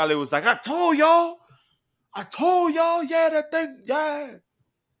man probably was like, I told y'all, yeah, that thing, yeah.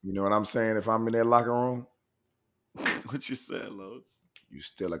 You know what I'm saying? If I'm in that locker room, What you said, Los? you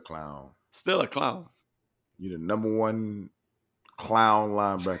still a clown. Still a clown. You're the number one clown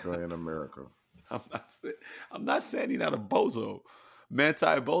linebacker in America. I'm not saying he's not a bozo. Manti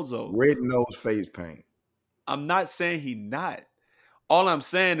bozo. Red nose face paint. I'm not saying he not. All I'm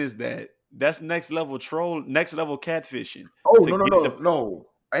saying is that's next level troll, next level catfishing. Oh, no.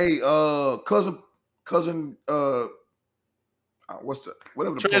 Hey, cousin, what's the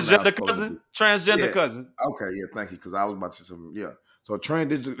whatever the transgender cousin? Transgender cousin. Okay, yeah, thank you. Because I was about to say something. Yeah. So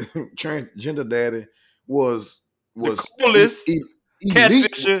transgender daddy was the coolest elite.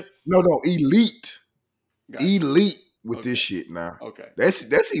 Catfisher. No, elite. Gotcha. Elite with this shit now. Okay.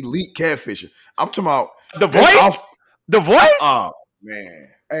 That's elite catfishing. I'm talking about the voice? The voice? Oh man.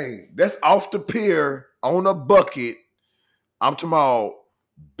 Hey, that's off the pier on a bucket. I'm talking about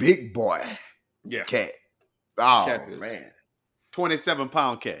big boy. Yeah. Cat. Oh Catfish. man.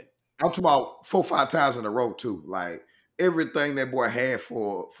 27-pound cat. I'm talking about 4-5 times in a row too. Like everything that boy had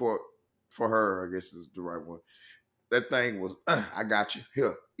for her, I guess is the right one. That thing was, I got you.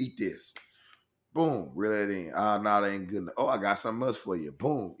 Here, eat this. Boom, reel it in. Oh, no, that ain't good enough. Oh, I got something else for you.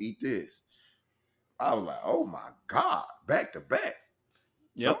 Boom, eat this. I was like, oh my God, back to back.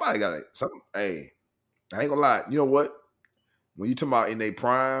 Yep. Somebody got it. Hey, I ain't gonna lie. You know what? When you talking about in their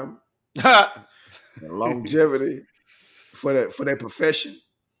prime, longevity for that profession.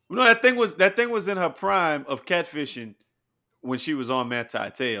 No, that thing was in her prime of catfishing when she was on Manti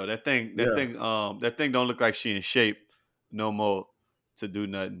Te'o. That thing don't look like she in shape no more to do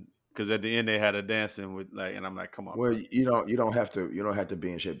nothing. Because at the end they had her dancing with and I'm like, come on. Well, bro. you don't have to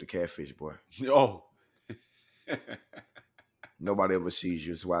be in shape to catfish, boy. Oh. Nobody ever sees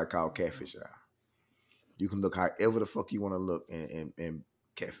you. That's why I call catfish out. You can look however the fuck you want to look and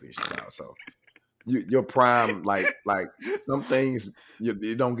catfish out. So your prime, like some things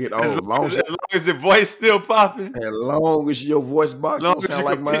you don't get old. As long as your voice still popping. As long as your voice box don't sound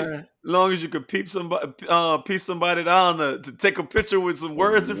like mine. As long as you could piece somebody down to take a picture with some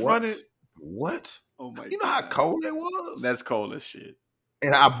words in front of it. What? Oh my! You know how cold it was? That's cold as shit.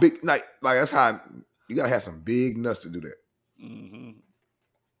 And how big, like that's how you gotta have some big nuts to do that. Mm-hmm.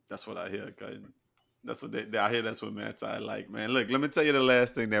 That's what I hear. That's what I hear. That's what Manti like, man. Look, let me tell you the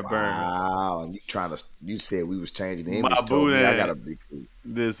last thing that burns. Wow, you said we was changing the image. I gotta be cool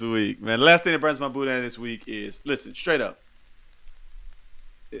this week, man. The last thing that burns my boudin this week is, listen, straight up.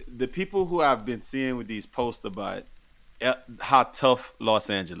 The people who I've been seeing with these posts about how tough Los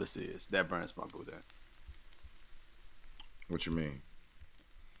Angeles is, that burns my boudin. What you mean?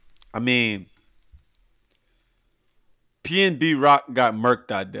 I mean, PNB Rock got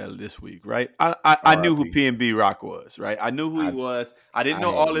murked out there this week, right? I knew who PNB Rock was, right? I knew who he was. I didn't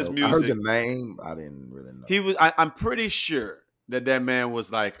know all his music. I heard the name. I didn't really know. He was. I'm pretty sure that man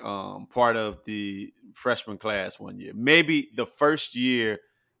was like part of the freshman class one year, maybe the first year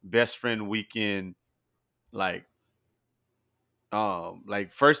best friend weekend, like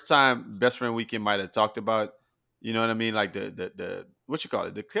first time best friend weekend might have talked about, you know what I mean, like the what you call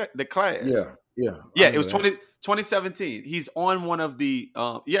it, the class. Yeah. It was 2017. He's on one of the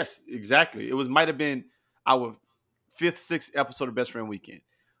yes, exactly. It might have been our 5th, 6th episode of Best Friend Weekend.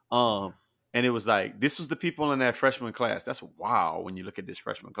 And it was like, this was the people in that freshman class. That's wow when you look at this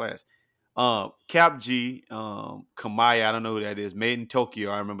freshman class. Cap G, Kamaya, I don't know who that is. Made in Tokyo,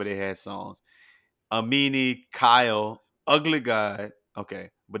 I remember they had songs. Amini, Kyle, Ugly Guy.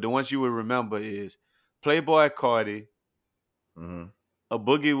 Okay. But the ones you would remember is Playboy Cardi, A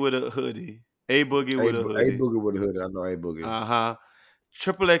Boogie with a Hoodie, A Boogie with a Hoodie. A Boogie with a Hoodie. I know A Boogie.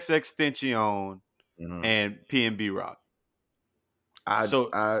 Triple X Extension, Mhm. and PNB Rock. I So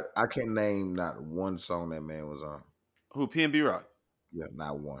I can't name not one song that man was on. who PNB Rock? Yeah,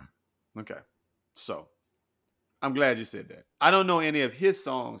 not one. Okay. So I'm glad you said that. I don't know any of his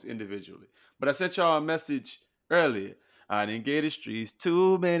songs individually, but I sent y'all a message earlier. I didn't get the streets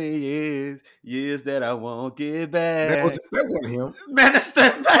too many years that I won't get back. That wasn't him. Man, that's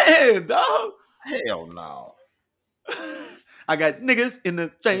that bad, dog. Hell no. I got niggas in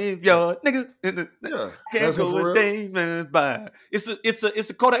the graveyard, niggas in the Yeah, can't that's him go for a real. day man by. It's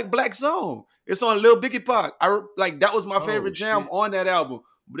a Kodak Black song. It's on Lil Biggie Pac. Like that was my Oh, favorite jam shit. on that album.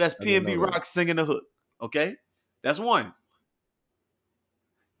 But that's I didn't PNB know that. Rock singing the hook. Okay, that's one.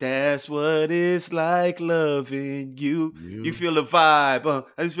 That's what it's like loving you. You feel the vibe.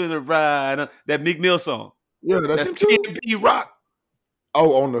 I just feel the ride. That Meek Mill song. Yeah, that's him too. PNB Rock.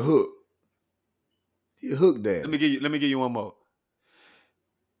 Oh, on the hook. He hooked that. Let me give you one more.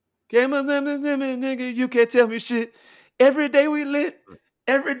 Game of them, nigga, you can't tell me shit. Every day we lit.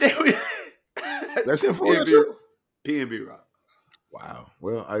 Every day we That's him for real too. PNB Rock. Wow.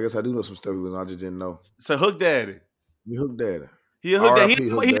 Well, I guess I do know some stuff I just didn't know. So Hook Daddy. You hooked that. He a Hook Daddy.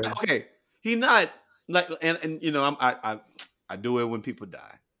 Hook He, Daddy. okay. He not like and you know I do it when people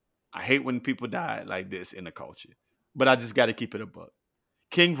die. I hate when people die like this in the culture. But I just got to keep it a buck.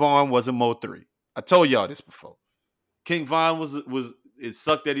 King Von was a Mo 3. I told y'all this before. King Von was it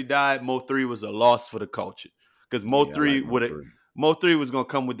sucked that he died. Mo 3 was a loss for the culture. Because Mo 3 would have Mo 3 was gonna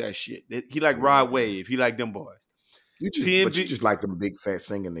come with that shit. He like Rod Wave. He like them boys. But you just like them big fat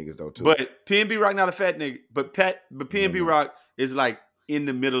singing niggas though too. But PNB Rock not a fat nigga. But PNB Rock is like in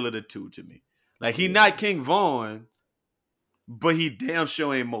the middle of the two to me. Like he not King Von, but he damn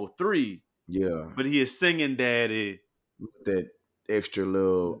sure ain't Mo 3. Yeah. But he is singing daddy. That extra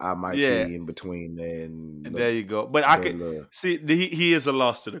little I might be in between and there you go. But I could see he is a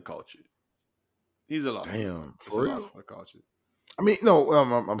loss to the culture. He's a loss. Damn, for real? A loss for the culture. I mean, no,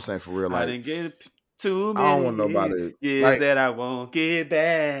 I'm saying for real. Like, I didn't get it too many. I don't want nobody years that I won't get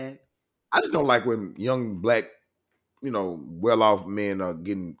back. I just don't like when young black, well-off men are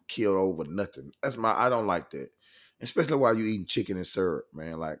getting killed over nothing. I don't like that. Especially while you eating chicken and syrup,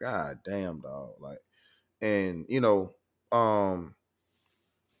 man. Like, god damn, dog. Like, and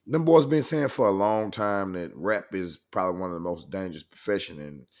them boys been saying for a long time that rap is probably one of the most dangerous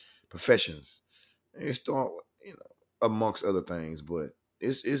professions. It's amongst other things, but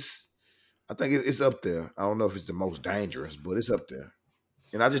it's I think it's up there. I don't know if it's the most dangerous, but it's up there.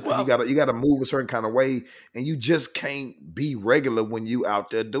 And I just think you gotta move a certain kind of way, and you just can't be regular when you out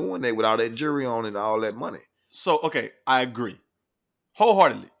there doing that with all that jury on and all that money. So okay, I agree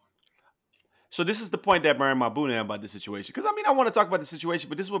wholeheartedly. So this is the point that burned my boot about this situation. Because I want to talk about the situation,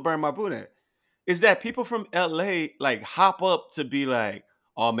 but this is what burned my boot is that people from LA like hop up to be like,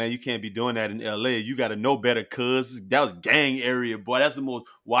 oh man, you can't be doing that in LA. You got to know better, cuz that was gang area, boy. That's the most.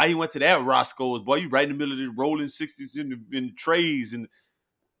 Why you went to that Roscoe's, boy? You right in the middle of the rolling 60s in the trays, and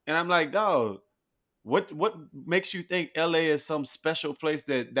I'm like, dog, what makes you think LA is some special place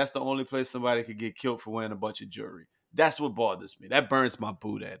that's the only place somebody could get killed for wearing a bunch of jewelry? That's what bothers me. That burns my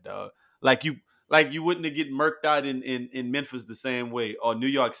boot dog. Like you wouldn't have get murked out in Memphis the same way, or New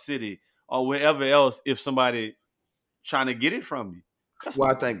York City, or wherever else if somebody trying to get it from you.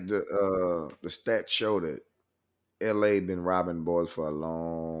 I think the stats show that LA been robbing boys for a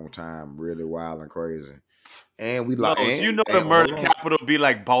long time, really wild and crazy. And we like, the murder capital be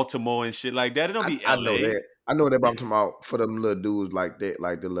like Baltimore and shit like that. It don't be LA. I know that. But I'm talking about for them little dudes like that,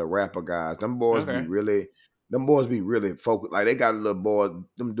 like the little rapper guys. Them boys be really focused. Like they got a little boys,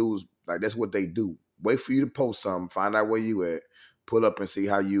 them dudes, like that's what they do. Wait for you to post something, find out where you at, pull up and see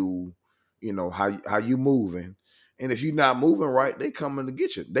how you moving. And if you're not moving right, they coming to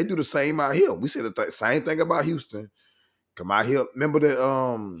get you. They do the same out here. We said the same thing about Houston. Come out here. Remember that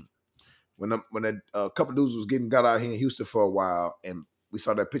when a couple dudes was got out here in Houston for a while, and we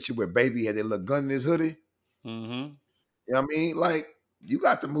saw that picture where Baby had that little gun in his hoodie. Mm-hmm. You know what I mean? Like, you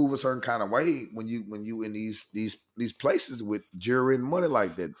got to move a certain kind of way when you in these places with jewelry and money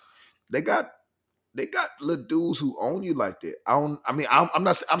like that. They got little dudes who own you like that.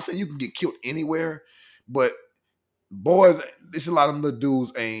 I'm saying you can get killed anywhere, but boys, there's a lot of them little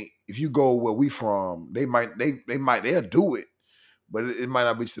dudes ain't. If you go where we from, they'll do it, but it might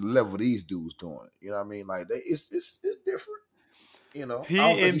not be to the level these dudes doing it. You know what I mean? Like it's different.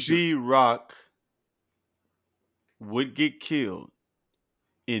 PNB Rock would get killed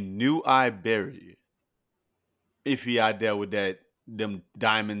in New Iberia if he out there with them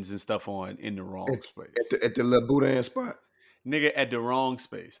diamonds and stuff on in the wrong space. At the little Boudin spot. Nigga, at the wrong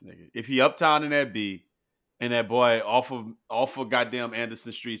space, nigga. If he uptown in that B, and that boy off of goddamn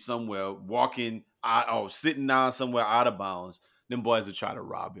Anderson Street somewhere, walking out or sitting down somewhere out of bounds, them boys will try to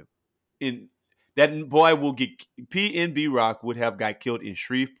rob him. And that boy will get PNB Rock would have got killed in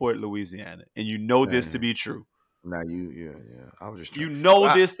Shreveport, Louisiana. And you know this to be true. Now yeah. I was just You trying.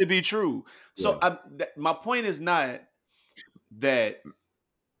 know this to be true. So Yeah. my point is not that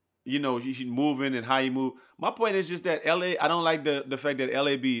you should move in and how you move. My point is just that LA. I don't like the fact that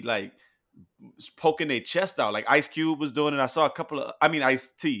LA be like poking their chest out, like Ice Cube was doing it. I saw a couple of,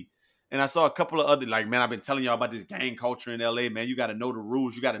 Ice T, and I saw a couple of other. Like, man, I've been telling y'all about this gang culture in LA. Man, you got to know the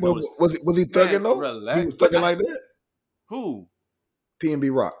rules. You got to know. Was he thugging though? Relax. He was thugging like that. Who?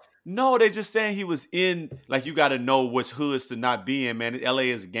 PNB Rock. No, they just saying he was in, like, you got to know which hoods to not be in, man. LA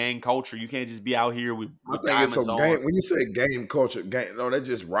is gang culture. You can't just be out here with diamonds on. When you say gang culture, no, that's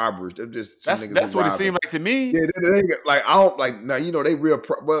just robbers. They're just that's what it seemed like to me. Yeah, they like I don't like now. You know they real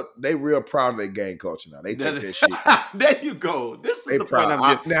proud of their gang culture now. They take that shit. There you go. This is the point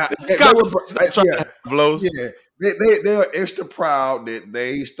I'm getting. Yeah, they're extra proud that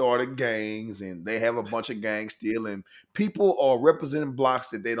they started gangs and they have a bunch of gangs still, and people are representing blocks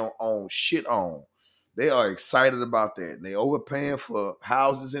that they don't own shit on. They are excited about that. And they overpaying for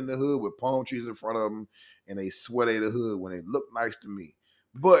houses in the hood with palm trees in front of them, and they swear they the hood when they look nice to me.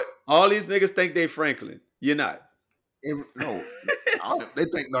 But all these niggas think they Franklin. You're not. No, they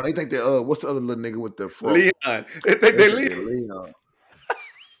think they what's the other little nigga with the fro? Leon. They think they Leon.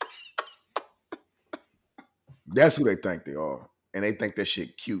 That's who they think they are, and they think that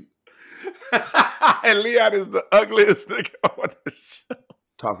shit cute. And Leon is the ugliest nigga on the show.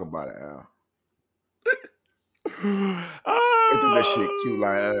 Talk about it, Al. They think that shit cute,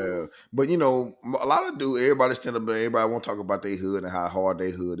 like. But you know, a lot of everybody stand up, everybody want to talk about their hood and how hard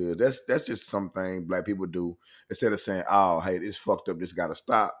their hood is. That's just something black people do instead of saying, "Oh, hey, this fucked up. This got to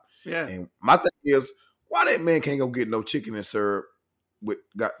stop." Yeah. And my thing is, why that man can't go get no chicken and syrup with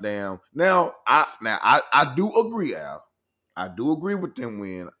goddamn. Now I do agree, Al. I do agree with them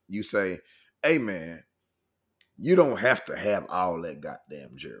when you say, "Hey, man, you don't have to have all that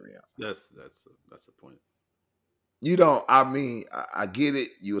goddamn jury out." That's a point. You don't. I get it.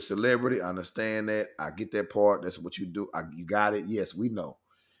 You're a celebrity. I understand that. I get that part. That's what you do. You got it. Yes, we know.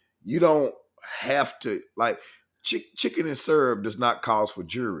 You don't have to like chicken and syrup does not cause for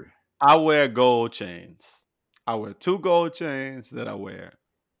jury. I wear gold chains. I wear 2 gold chains that I wear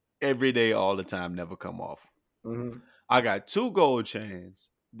every day, all the time, never come off. Mm-hmm. I got 2 gold chains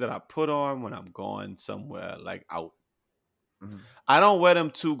that I put on when I'm going somewhere like out. Mm-hmm. I don't wear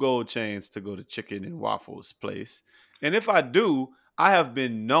them 2 gold chains to go to Chicken and Waffles place. And if I do, I have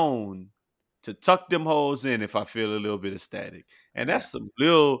been known to tuck them holes in if I feel a little bit of static. And that's some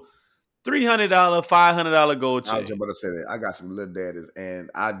little $300, $500 gold chain. I was about to say that. I got some little daddies, and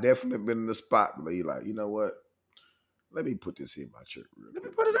I definitely been in the spot where you're like, you know what? Let me put this in my shirt real quick.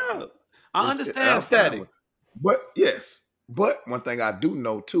 Let me put it up. I understand static. But yes. But one thing I do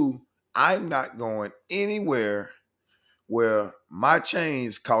know too, I'm not going anywhere where my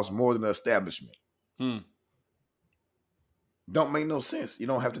chains cost more than the establishment. Don't make no sense. You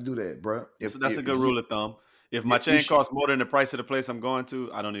don't have to do that, bro. That's a good rule of thumb. If my chain costs more than the price of the place I'm going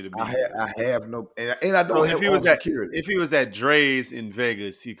to, I don't need to be. I have no, and I don't have security. If he was at Dre's in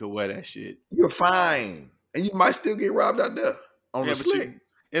Vegas, he could wear that shit. You're fine, and you might still get robbed out there on the slick.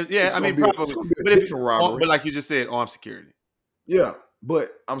 Probably. But like you just said, armed security. Yeah, but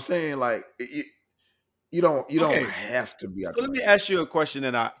I'm saying like you don't have to be. So let me ask you a question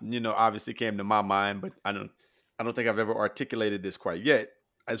that obviously came to my mind, but I don't think I've ever articulated this quite yet.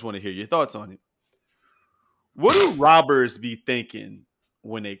 I just want to hear your thoughts on it. What do robbers be thinking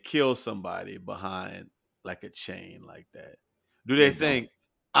when they kill somebody behind like a chain like that? Do they think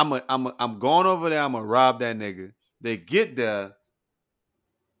I'm going over there, I'm gonna rob that nigga? They get there,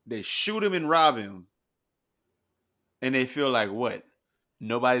 they shoot him and rob him, and they feel like what?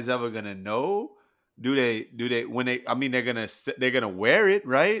 Nobody's ever gonna know? Do they when they they're gonna wear it,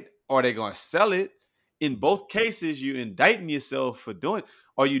 right? Or are they gonna sell it? In both cases, you're indicting yourself for doing.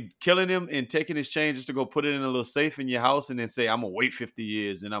 Are you killing him and taking his chain just to go put it in a little safe in your house and then say, I'm going to wait 50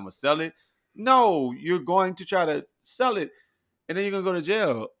 years and I'm going to sell it? No, you're going to try to sell it and then you're going to go to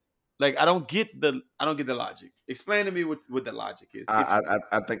jail. Like, I don't get the logic. Explain to me what the logic is.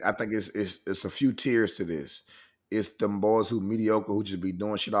 I think it's a few tiers to this. It's them boys who mediocre, who just be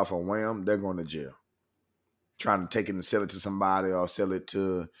doing shit off a whim. They're going to jail. Trying to take it and sell it to somebody or sell it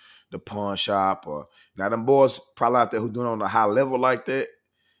to the pawn shop. Or now them boys probably out there who doing it on a high level like that,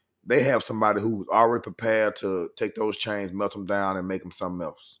 they have somebody who's already prepared to take those chains, melt them down, and make them something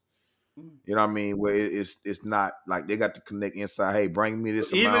else. You know what I mean? Where it's not like they got to connect inside. Hey, bring me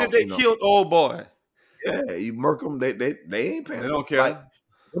this. Even if they killed old boy, Yeah, you murk them. They ain't paying. They don't care. Like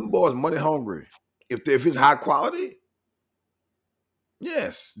them boys money hungry. If it's high quality,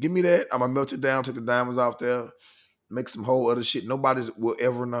 yes, give me that. I'm gonna melt it down, take the diamonds off there, make some whole other shit. Nobody will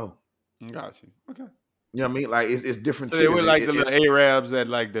ever know. Got you. Okay. You know what I mean? Like it's different. So they were like the little Arabs at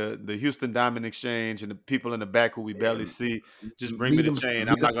like the Houston Diamond Exchange, and the people in the back who we barely see. Just bring me the chain.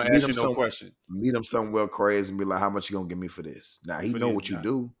 I'm not gonna ask you no question. Meet him somewhere crazy and be like, "How much you gonna give me for this?" Now he know what you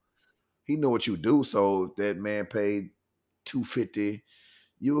do. He know what you do. So if that man paid $250,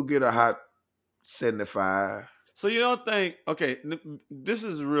 you will get a hot 75. So you don't think? Okay, this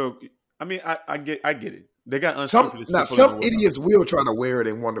is real. I mean, I get it. They got unscrupulous people. Some idiots will try to wear it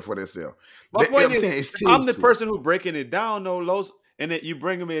and wonder for themselves. I'm the person who breaking it down, no Los, and that you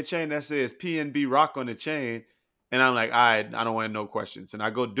bring me a chain that says PNB Rock on the chain, and I'm like, I don't want no questions, and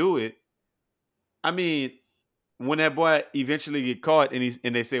I go do it. I mean, when that boy eventually get caught,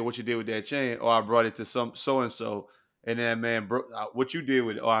 and they say what you did with that chain, or I brought it to some so and so, and then that man, what you did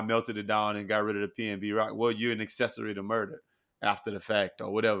with it, or I melted it down and got rid of the PNB Rock. Well, you're an accessory to murder after the fact, or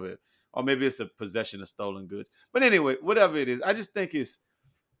whatever. Or maybe it's a possession of stolen goods. But anyway, whatever it is, I just think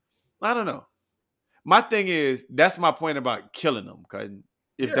I don't know. My thing is, that's my point about killing them,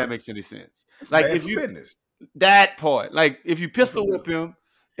 if that makes any sense. It's like if you business. That part, like if you pistol whip him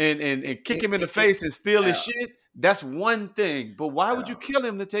and kick him in the face and steal his shit, that's one thing. But why would you kill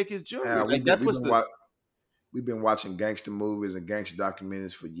him to take his jewelry? We've been watching gangster movies and gangster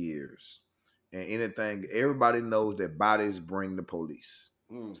documentaries for years. And everybody knows that bodies bring the police.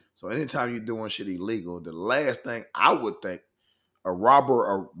 So anytime you're doing shit illegal, the last thing I would think a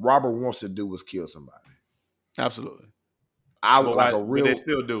robber wants to do is kill somebody. Absolutely. But they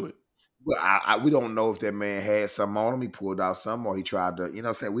still do it. But we don't know if that man had something on him. He pulled out something, or he tried to, you know what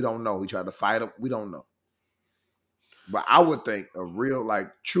I'm saying? We don't know. He tried to fight him. We don't know. But I would think a real,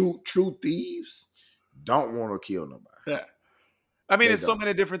 like, true thieves don't want to kill nobody. Yeah. I mean, it's so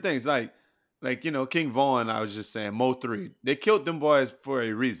many different things. Like, you know, King Vaughn, I was just saying, Mo 3. They killed them boys for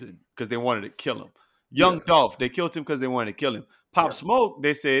a reason, because they wanted to kill him. Young Dolph, they killed him because they wanted to kill him. Pop Smoke,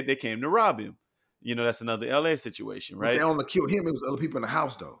 they said they came to rob him. You know, that's another LA situation, right? But they only killed him. It was other people in the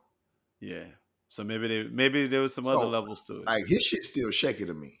house, though. Yeah. So maybe there was some other levels to it. Like, his shit's still shaky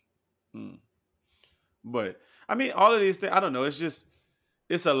to me. But, I mean, all of these things, I don't know. It's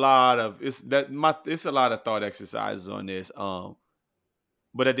a lot of thought exercises on this.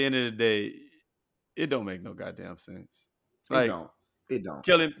 But at the end of the day, it don't make no goddamn sense. Like, it don't.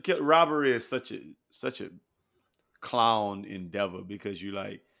 Robbery is such a clown endeavor, because you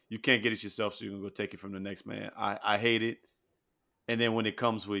can't get it yourself, so you can go take it from the next man. I hate it. And then when it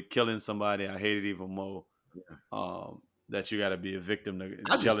comes with killing somebody, I hate it even more. Yeah. That you got to be a victim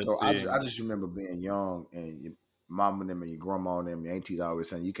to jealousy. I just remember being young, and your mom and them and your grandma and them, your aunties always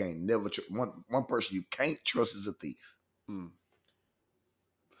saying you can't never one person you can't trust is a thief.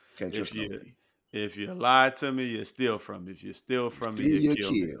 Can't trust no thief. If you lie to me, you steal from me. If you steal from me, you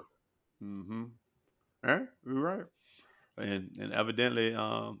kill. Mm-hmm. Right? You're right. And evidently,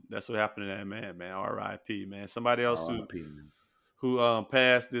 that's what happened to that man. R.I.P. Man. Somebody else who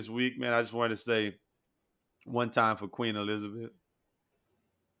passed this week, man. I just wanted to say one time for Queen Elizabeth.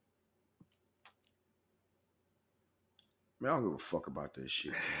 Man, I don't give a fuck about this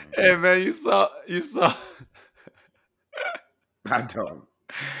shit, man. Hey, man, you saw. I don't.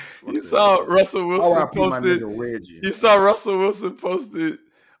 You saw Russell Wilson posted. You saw Russell Wilson posted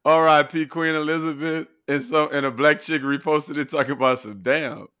R.I.P. Queen Elizabeth, and a black chick reposted it talking about some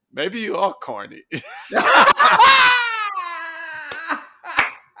damn. Maybe you are corny.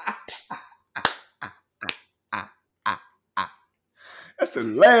 That's the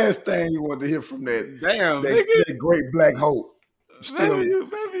last thing you want to hear from that great black hope. Still,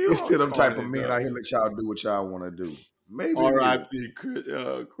 it's still them type of men out here let y'all do what y'all want to do. Maybe R.I.P. Queen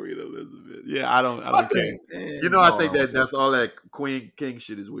Elizabeth. Yeah, I don't care. I think that's all that Queen King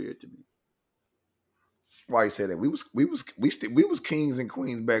shit is weird to me. Why you say that? We was kings and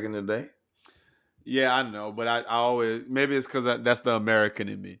queens back in the day. Yeah, I know, but I always, maybe it's because that's the American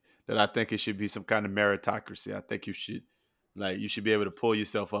in me, that I think it should be some kind of meritocracy. I think you should be able to pull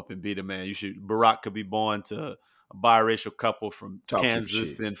yourself up and be the man. Barack could be born to a biracial couple from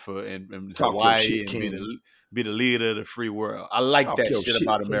Kansas and Hawaii and be the leader of the free world. I like that shit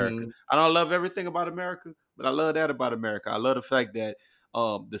about America. King. I don't love everything about America, but I love that about America. I love the fact that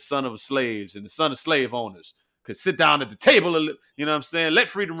the son of slaves and the son of slave owners could sit down at the table. You know what I'm saying? Let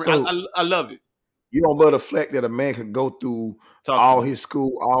freedom ring. I love it. You don't love the fact that a man could go through all his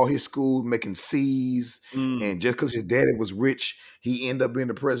school making C's, and just because his daddy was rich, he ended up being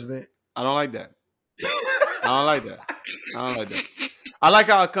the president? I don't like that. I don't like that. I like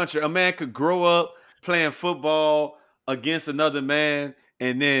our country. A man could grow up playing football against another man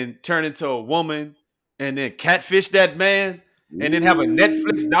and then turn into a woman and then catfish that man and then have a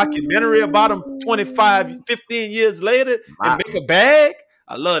Netflix documentary about him 25, 15 years later and make a bag?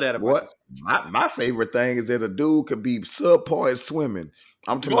 I love that about this. My favorite thing is that a dude could be subpar at swimming.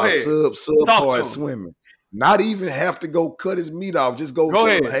 I'm talking Go about ahead. subpar at swimming. Not even have to go cut his meat off. Just go tell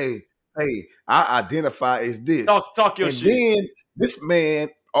him, hey, I identify as this. Talk your shit. And then this man,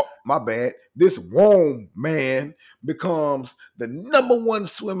 oh my bad, this Wong man becomes the number one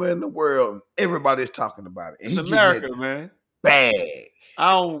swimmer in the world. Everybody's talking about it. It's America, man. Bag.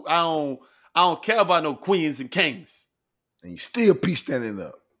 I don't care about no queens and kings. And you still be standing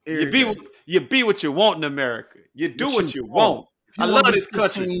up. You be what you want in America. You do what you want. I love this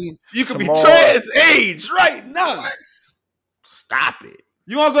country. You can be trans age right now. What? Stop it.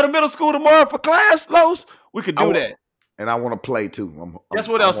 You want to go to middle school tomorrow for class, Los? We could do that. And I want to play too. Guess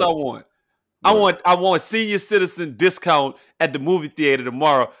what else I want? I want senior citizen discount at the movie theater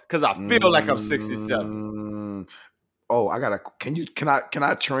tomorrow because I feel like I'm 67. Oh, I gotta. Can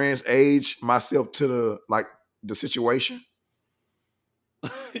I trans age myself to the situation?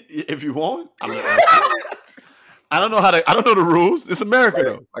 If you want. I don't know I don't know the rules. It's America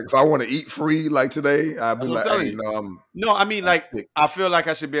though. Like if I want to eat free like today, I'd be like, hey, no, I mean like sick. I feel like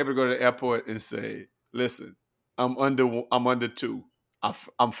I should be able to go to the airport and say, listen, I'm under 2.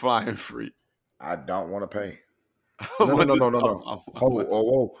 I'm flying free. I don't want to pay. No.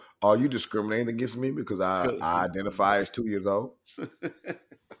 Oh, are you discriminating against me because I identify as 2 years old?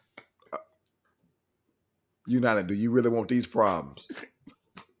 Do you really want these problems?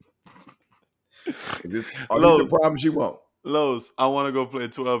 Are these the problems you want? Los, I want to go play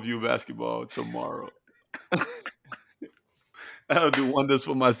 12U basketball tomorrow. That'll do wonders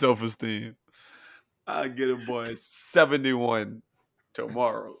for my self-esteem. I'll get a boy 71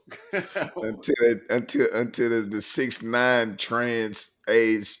 tomorrow. until the 6'9" trans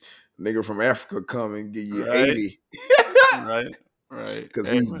age nigga from Africa come and give you 80. Right.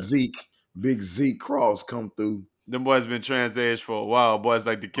 Because Big Zeke Cross come through. Them boys been trans age for a while. Boys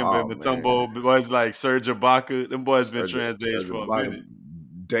like Dikembe Mutombo, boys like Serge Ibaka. Them boys been trans age for a minute.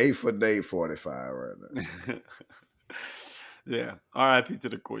 Day for day 45 right now. Yeah. R.I.P. to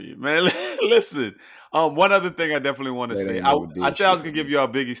the queen. Man, listen. One other thing I definitely want to say. I said I was going to give you a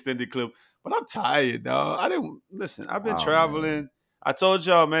big extended clip, but I'm tired, dog. I've been traveling. Man. I told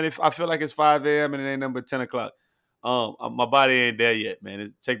y'all, man, I feel like it's 5 a.m. and it ain't number 10 o'clock. My body ain't there yet, man.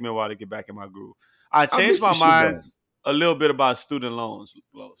 It take me a while to get back in my groove. I changed my mind a little bit about student loans,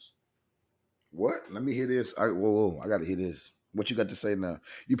 Los. What? Let me hear this. Whoa. I got to hear this. What you got to say now?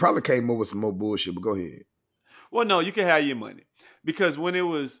 You probably came up with some more bullshit, but go ahead. Well, no, you can have your money. Because when it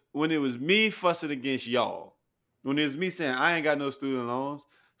was me fussing against y'all, when it was me saying I ain't got no student loans,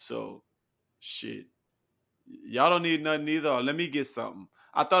 so shit, y'all don't need nothing either, or let me get something.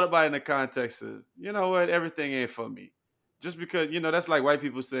 I thought about it in the context of, you know what, everything ain't for me. Just because, that's like white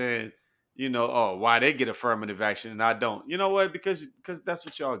people saying, oh, why they get affirmative action and I don't. You know what? Because that's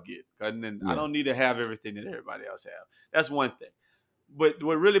what y'all get. And then I don't need to have everything that everybody else have. That's one thing. But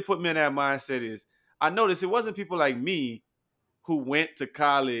what really put me in that mindset is I noticed it wasn't people like me who went to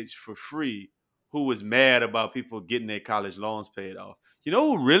college for free who was mad about people getting their college loans paid off. You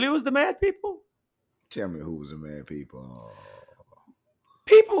know who really was the mad people? Tell me who was the mad people.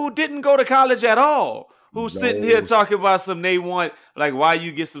 People who didn't go to college at all. Who's sitting here talking about they want, like, why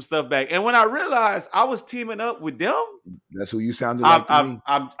you get some stuff back. And when I realized I was teaming up with them. That's who you sounded like to me.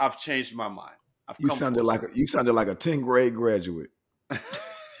 I've changed my mind. You sounded like a 10th grade graduate.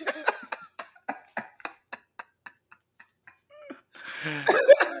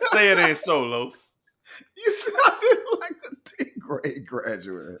 Say it ain't so, Los. You sounded like a 10th grade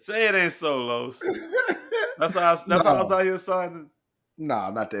graduate. Say it ain't so, Los. That's how I was out here signing.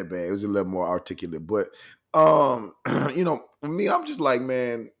 No, not that bad. It was a little more articulate. But, for me, I'm just like,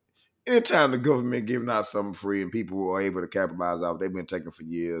 man, anytime the government giving out something free and people are able to capitalize off, they've been taking for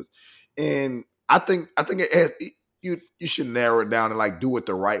years. And I think you should narrow it down and, do it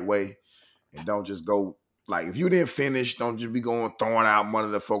the right way. And don't just go, if you didn't finish, don't just be throwing out money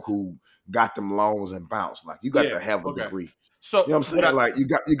to the folk who got them loans and bounce. You got to have a degree. So, you know what I'm saying?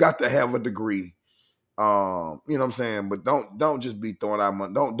 You got to have a degree. You know what I'm saying? But don't just be throwing out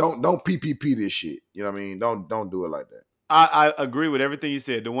money. Don't PPP this shit. You know what I mean? Don't do it like that. I agree with everything you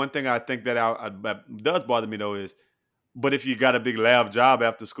said. The one thing I think that does bother me though is But if you got a big lab job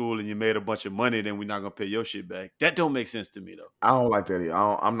after school and you made a bunch of money, then we're not gonna pay your shit back. That don't make sense to me though. I don't like that either.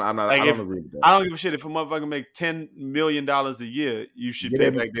 Like I if don't agree with that. I don't give a shit if a motherfucker make $10 million a year, you should pay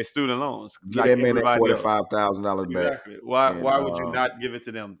back their student loans. Get Like that man that everybody else. $45,000 back. Exactly. Why And, would you not give it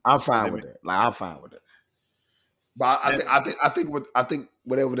to them? I'm fine with that. Like I'm fine with that. But I think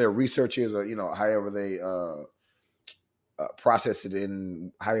whatever their research is, or however they process it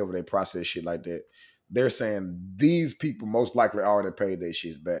and however they process shit like that, they're saying these people most likely already paid their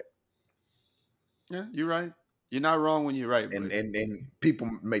shits back. Yeah, you're right. You're not wrong when you're right. And people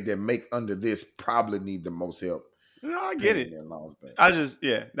make under this probably need the most help. No, I get it.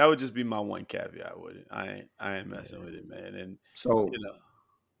 That would just be my one caveat with it. I ain't messing with it, man. And so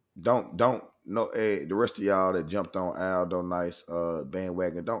don't the rest of y'all that jumped on Aldo Nice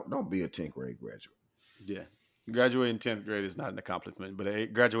bandwagon, don't be a 10th grade graduate. Yeah. Graduating 10th grade is not an accomplishment, but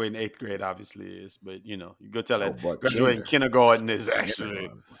graduating 8th grade obviously is. But you go tell that graduating kindergarten is actually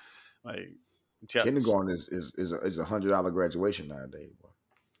like kindergarten is a $100 graduation nowadays. Boy.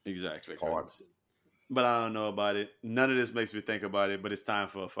 Exactly. Hard. But I don't know about it. None of this makes me think about it. But it's time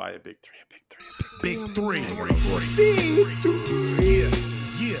for a fire big three. Big three. Big three.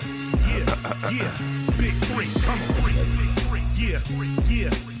 Yeah. Big three. Come on. Yeah.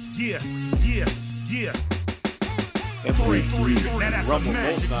 Three. That's a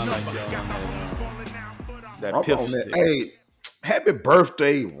magic number. That piff stick. Hey, happy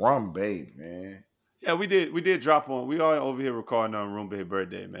birthday, Rumbe, man. Yeah, we did drop on. We all over here recording on Rumbe's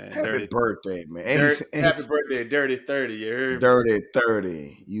birthday, man. Happy birthday, man. Happy birthday, Dirty 30. You heard me? Dirty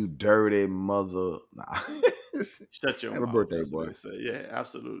 30. You dirty mother. Nah. Shut your mouth. Happy birthday, boy. Yeah,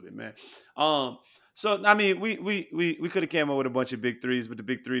 absolutely, man. So I mean, we could have came up with a bunch of big threes, but the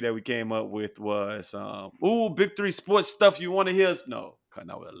big three that we came up with was big three sports stuff you want to hear. No,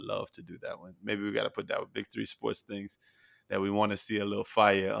 I would love to do that one. Maybe we got to put that with big three sports things that we want to see a little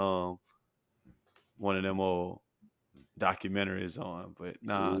fire. One of them old documentaries on, but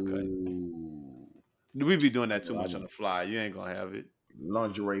nah, we be doing that too much on the fly. You ain't gonna have it.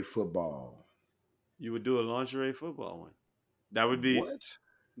 Lingerie football. You would do a lingerie football one. That would be what?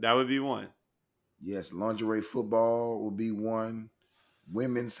 That would be one. Yes, lingerie football would be one.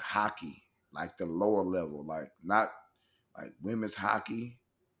 Women's hockey, like the lower level, like not like women's hockey,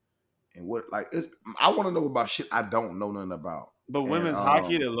 and I want to know about shit I don't know nothing about. But women's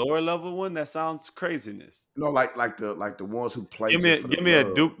hockey, the lower level one, that sounds craziness. No, like the ones who play. Give me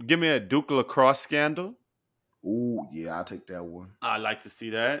a Duke lacrosse scandal. Ooh, yeah, I'll take that one. I like to see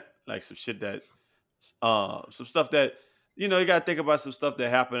that, like some shit that, some stuff that you gotta think about some stuff that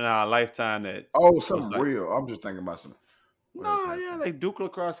happened in our lifetime that. Oh, something real. I'm just thinking about some. Like Duke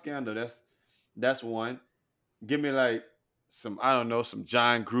lacrosse scandal. That's one. Give me like some some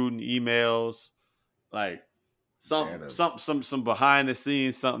John Gruden emails, like. Some behind the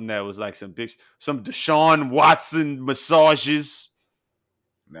scenes, something that was like some Deshaun Watson massages.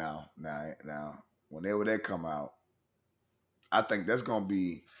 Now, whenever that come out, I think that's gonna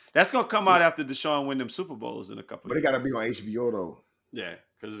come out after Deshaun win them Super Bowls in a couple. But it got to be on HBO though. Yeah,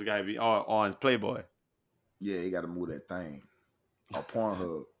 because it's got to be on Playboy. Yeah, you got to move that thing. Or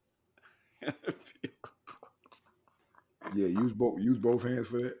Pornhub. Yeah, use both hands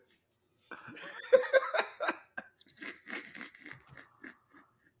for that.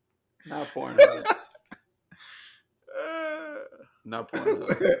 Not Pornhub. Not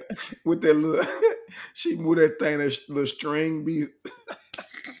Pornhub. With that little, she moved that thing, that little string be.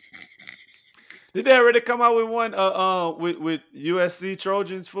 Did they already come out with one with USC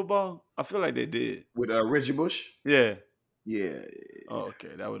Trojans football? I feel like they did. With Reggie Bush? Yeah. Yeah. Oh,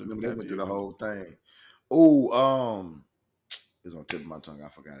 okay. That would have been. They went through the whole thing. Oh, it was on the tip of my tongue. I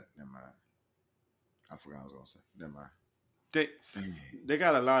forgot it. Never mind. I forgot what I was gonna say. Never mind. They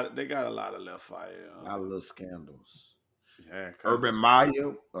got a lot. They got a lot of left fire. A lot of little scandals. Yeah, Urban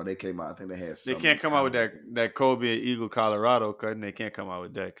Meyer. Oh, they came out. I think they had. They can't come out with that Kobe and Eagle Colorado cut, and they can't come out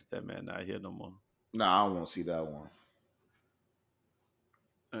with that because that man not here no more. Nah, I don't want to see that one.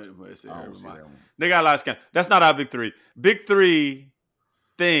 I don't see that one. They got a lot of scandals. That's not our big three. Big three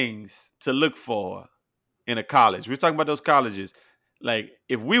things to look for in a college. We're talking about those colleges. Like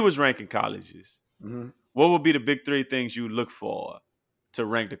if we was ranking colleges. Mm-hmm. What would be the big three things you look for to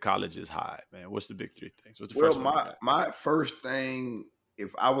rank the colleges high, man? What's the big three things? What's the first one? My first thing,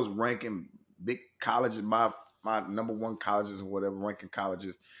 if I was ranking big colleges, my number one colleges or whatever, ranking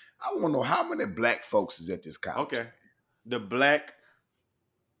colleges, I want to know how many black folks is at this college. Okay. The black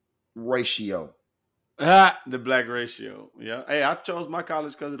ratio. The black ratio. Yeah. Hey, I chose my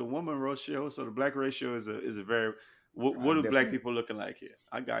college because of the woman ratio. So the black ratio is a very. What do black people looking like here?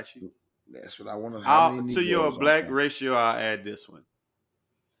 I got you. That's what I want to. How many To your Negroes on black campus? ratio, I'll add this one.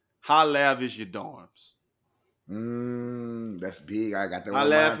 How lavish your dorms? That's big. I got that How one on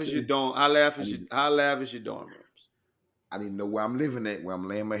mine lavish your too. dorm? How lavish your dorm rooms? I need to know where I'm living at, where I'm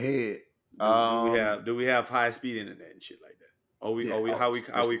laying my head. Do we have high speed internet and shit like that? How we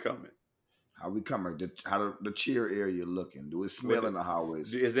coming? How we coming? How the chair area looking? Do it smell in the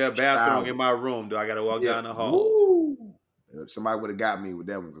hallways? Is there a bathroom in my room? Do I got to walk down the hall? Woo! Somebody would have got me with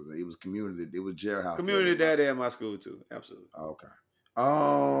that one because it was community. It was jailhouse. Community daddy at my school too. Absolutely. Okay.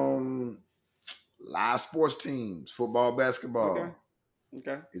 Live sports teams, football, basketball.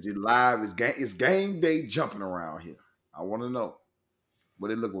 Okay. Is it live? Is game day jumping around here? I want to know what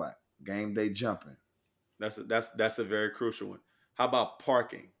it look like. Game day jumping. That's a very crucial one. How about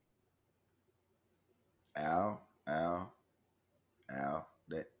parking? Al, that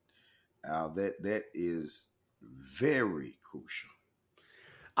is very crucial.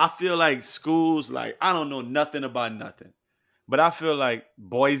 I feel like schools, like, I don't know nothing about nothing, but I feel like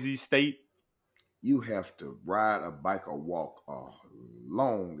Boise State. You have to ride a bike or walk a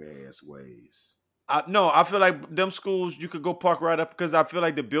long ass ways. I feel like them schools you could go park right up because I feel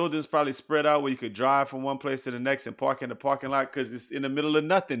like the buildings probably spread out where you could drive from one place to the next and park in the parking lot because it's in the middle of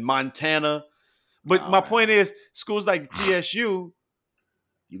nothing. Montana. But my point is, schools like TSU,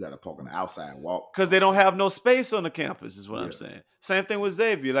 you got to park on the outside and walk because they don't have no space on the campus. Is what I'm saying. Same thing with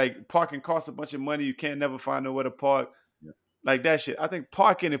Xavier. Like parking costs a bunch of money. You can't never find nowhere to park. Yeah. Like that shit. I think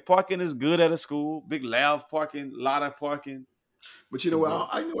if parking is good at a school, big loud parking, lot of parking. But you know what?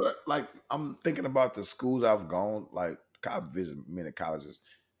 I know that. Like I'm thinking about the schools I've gone. Like I've visited many colleges.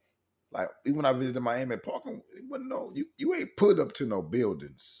 Like even when I visited Miami, parking it wasn't no. You ain't put up to no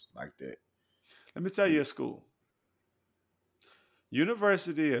buildings like that. Let me tell you a school.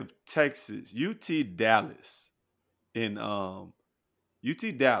 University of Texas, UT Dallas, in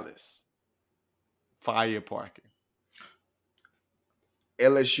UT Dallas, fire parking.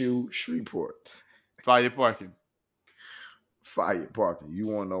 LSU Shreveport, fire parking. Fire parking. You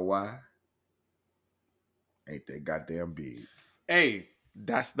want to know why? Ain't that goddamn big? Hey,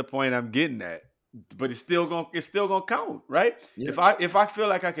 that's the point I'm getting at. But it's still gonna count, right? Yeah. If I feel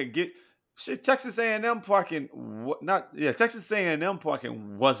like I could get. Shit, Texas A&M parking, Texas A&M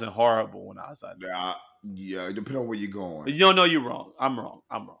parking wasn't horrible when I was out there. Yeah, it depends on where you're going. No, you're wrong. I'm wrong.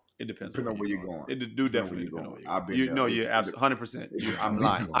 It depends on where you're going. It do definitely depend on where you're going. I've been there. No, you're absolutely 100%. I'm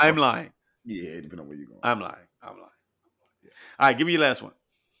lying. I'm lying. Yeah, it depends on where you're going. I'm lying. Yeah. All right, give me your last one.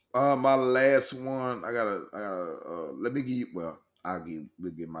 My last one, I gotta. Let me give you. Well,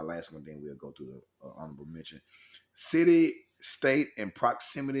 we'll give my last one, then we'll go through the honorable mention. City, state, and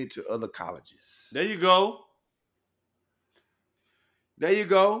proximity to other colleges. There you go. That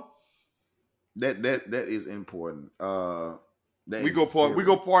is important. We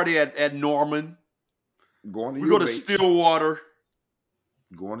go party at Norman. We go to Stillwater.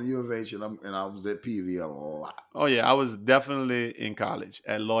 Going to U of H, and I was at PV a lot. Oh yeah, I was definitely in college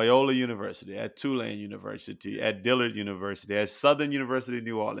at Loyola University, at Tulane University, at Dillard University, at Southern University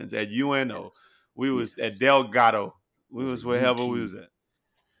New Orleans, at UNO. We was at Delgado. We was wherever we was at.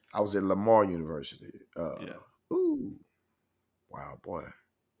 I was at Lamar University. Yeah. Ooh. Wow, boy.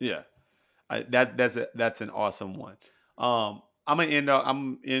 Yeah. That's an awesome one. I'm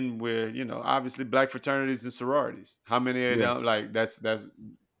in where, obviously black fraternities and sororities. How many of them? Like that's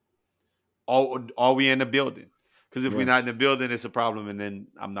all. Are we in the building? Because if we're not in the building, it's a problem, and then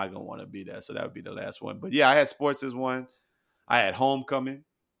I'm not gonna want to be there. So that would be the last one. But yeah, I had sports as one. I had homecoming.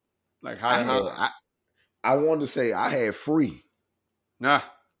 Like I wanted to say I had free.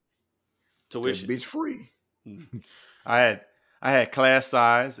 Tuition. That bitch free. I had class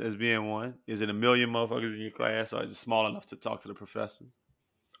size as being one. Is it 1 million motherfuckers in your class, or is it small enough to talk to the professor?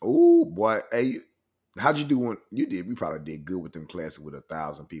 Oh boy, hey, how'd you do when you did? We probably did good with them classes with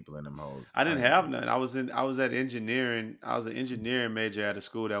 1,000 people in them hoes. I didn't have none. I was at engineering. I was an engineering major at a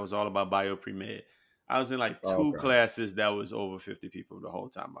school that was all about bio pre-med. I was in like two classes that was over 50 people the whole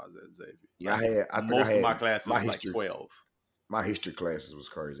time I was at Xavier. Yeah, most of my classes was like 12. My history classes was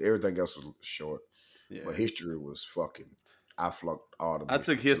crazy. Everything else was short. Yeah. But history was fucking. I flunked all the. I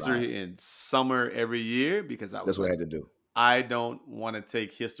took history in summer every year because that's what I had to do. I don't want to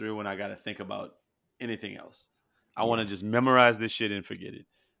take history when I got to think about anything else. I want to just memorize this shit and forget it.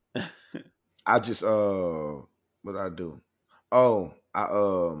 I just what did I do? Oh, I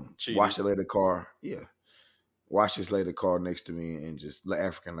watched a lady car. Yeah, watched this lady car next to me and just the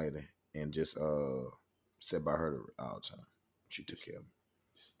African lady and just sat by her all the time. She took care of me.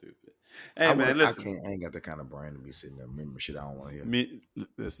 Stupid. Hey man, listen. I ain't got that kind of brain to be sitting there remembering shit I don't want to hear.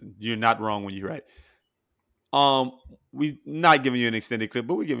 Listen, you're not wrong when you're right. We not giving you an extended clip,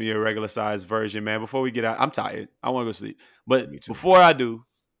 but we're giving you a regular size version, man. Before we get out, I'm tired. I want to go sleep. But before I do,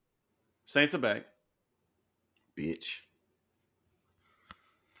 Saints are back. Bitch.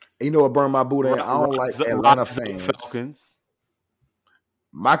 You know what burned my boot at? I don't like Atlanta fans. Falcons.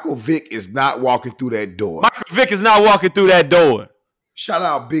 Michael Vick is not walking through that door. Michael Vick is not walking through that door. Shout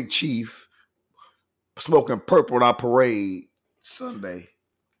out Big Chief smoking purple on our parade Sunday.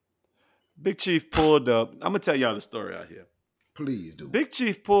 Big Chief pulled up. I'm going to tell y'all the story out here. Please do. Big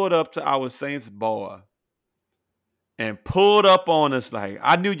Chief pulled up to our Saints bar and pulled up on us like,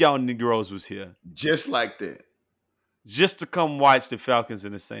 I knew y'all Negroes was here. Just like that. Just to come watch the Falcons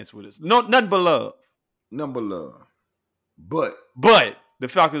and the Saints with us. No, nothing but love. Nothing but love. But the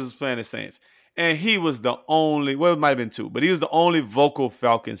Falcons was playing the Saints. And he was the only, well, it might have been two, but he was the only vocal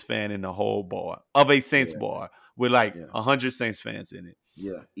Falcons fan in the whole bar, of a Saints bar, with like 100 Saints fans in it.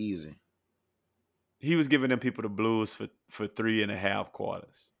 Yeah, easy. He was giving them people the blues for 3.5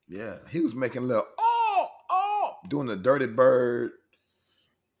 quarters. Yeah, he was making a little, doing the Dirty Bird.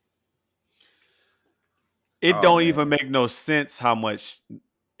 It don't even make no sense how much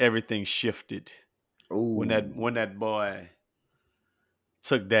everything shifted when that boy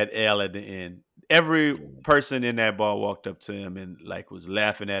took that L at the end. Every person in that bar walked up to him and like was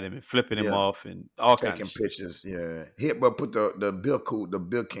laughing at him and flipping him off and all kinds of shit. Pictures. Yeah, but put the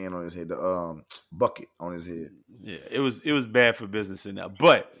bill can on his head, the bucket on his head. Yeah, it was bad for business in there.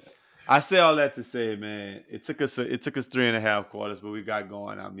 But I say all that to say, man, it took us 3.5 quarters, but we got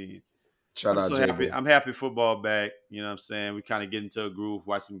going. I mean, shout out, happy. I'm happy football back. You know what I'm saying? We kind of get into a groove,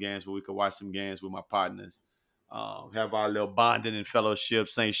 watch some games where we could watch some games with my partners. Have our little bonding and fellowship,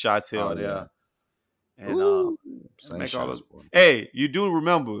 St. Shots Hill there. And make all those. Hey, you do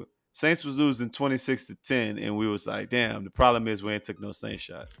remember Saints was losing 26-10, and we was like, damn, the problem is we ain't took no Saints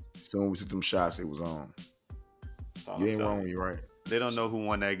shots. So when we took them shots, it was on. You ain't wrong, you're right. They don't know who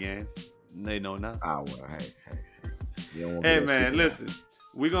won that game. They know now. Well, hey. Hey man, listen.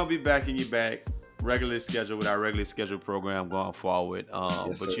 We're gonna be backing you back regularly scheduled with our regularly scheduled program going forward.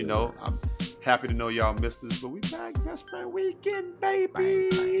 Yes, but sir. you know, I'm happy to know y'all missed us, but we back best friend weekend, baby. Bang,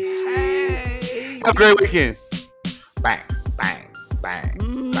 bang. Hey. Have a great weekend. Bang, bang, bang,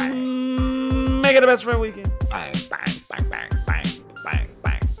 bang. Make it a best friend weekend. Bang, bang, bang, bang, bang, bang,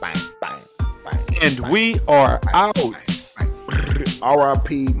 bang, bang, bang, bang. And we are out.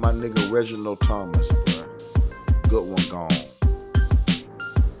 R.I.P. my nigga Reginald Thomas, bro. Good one gone.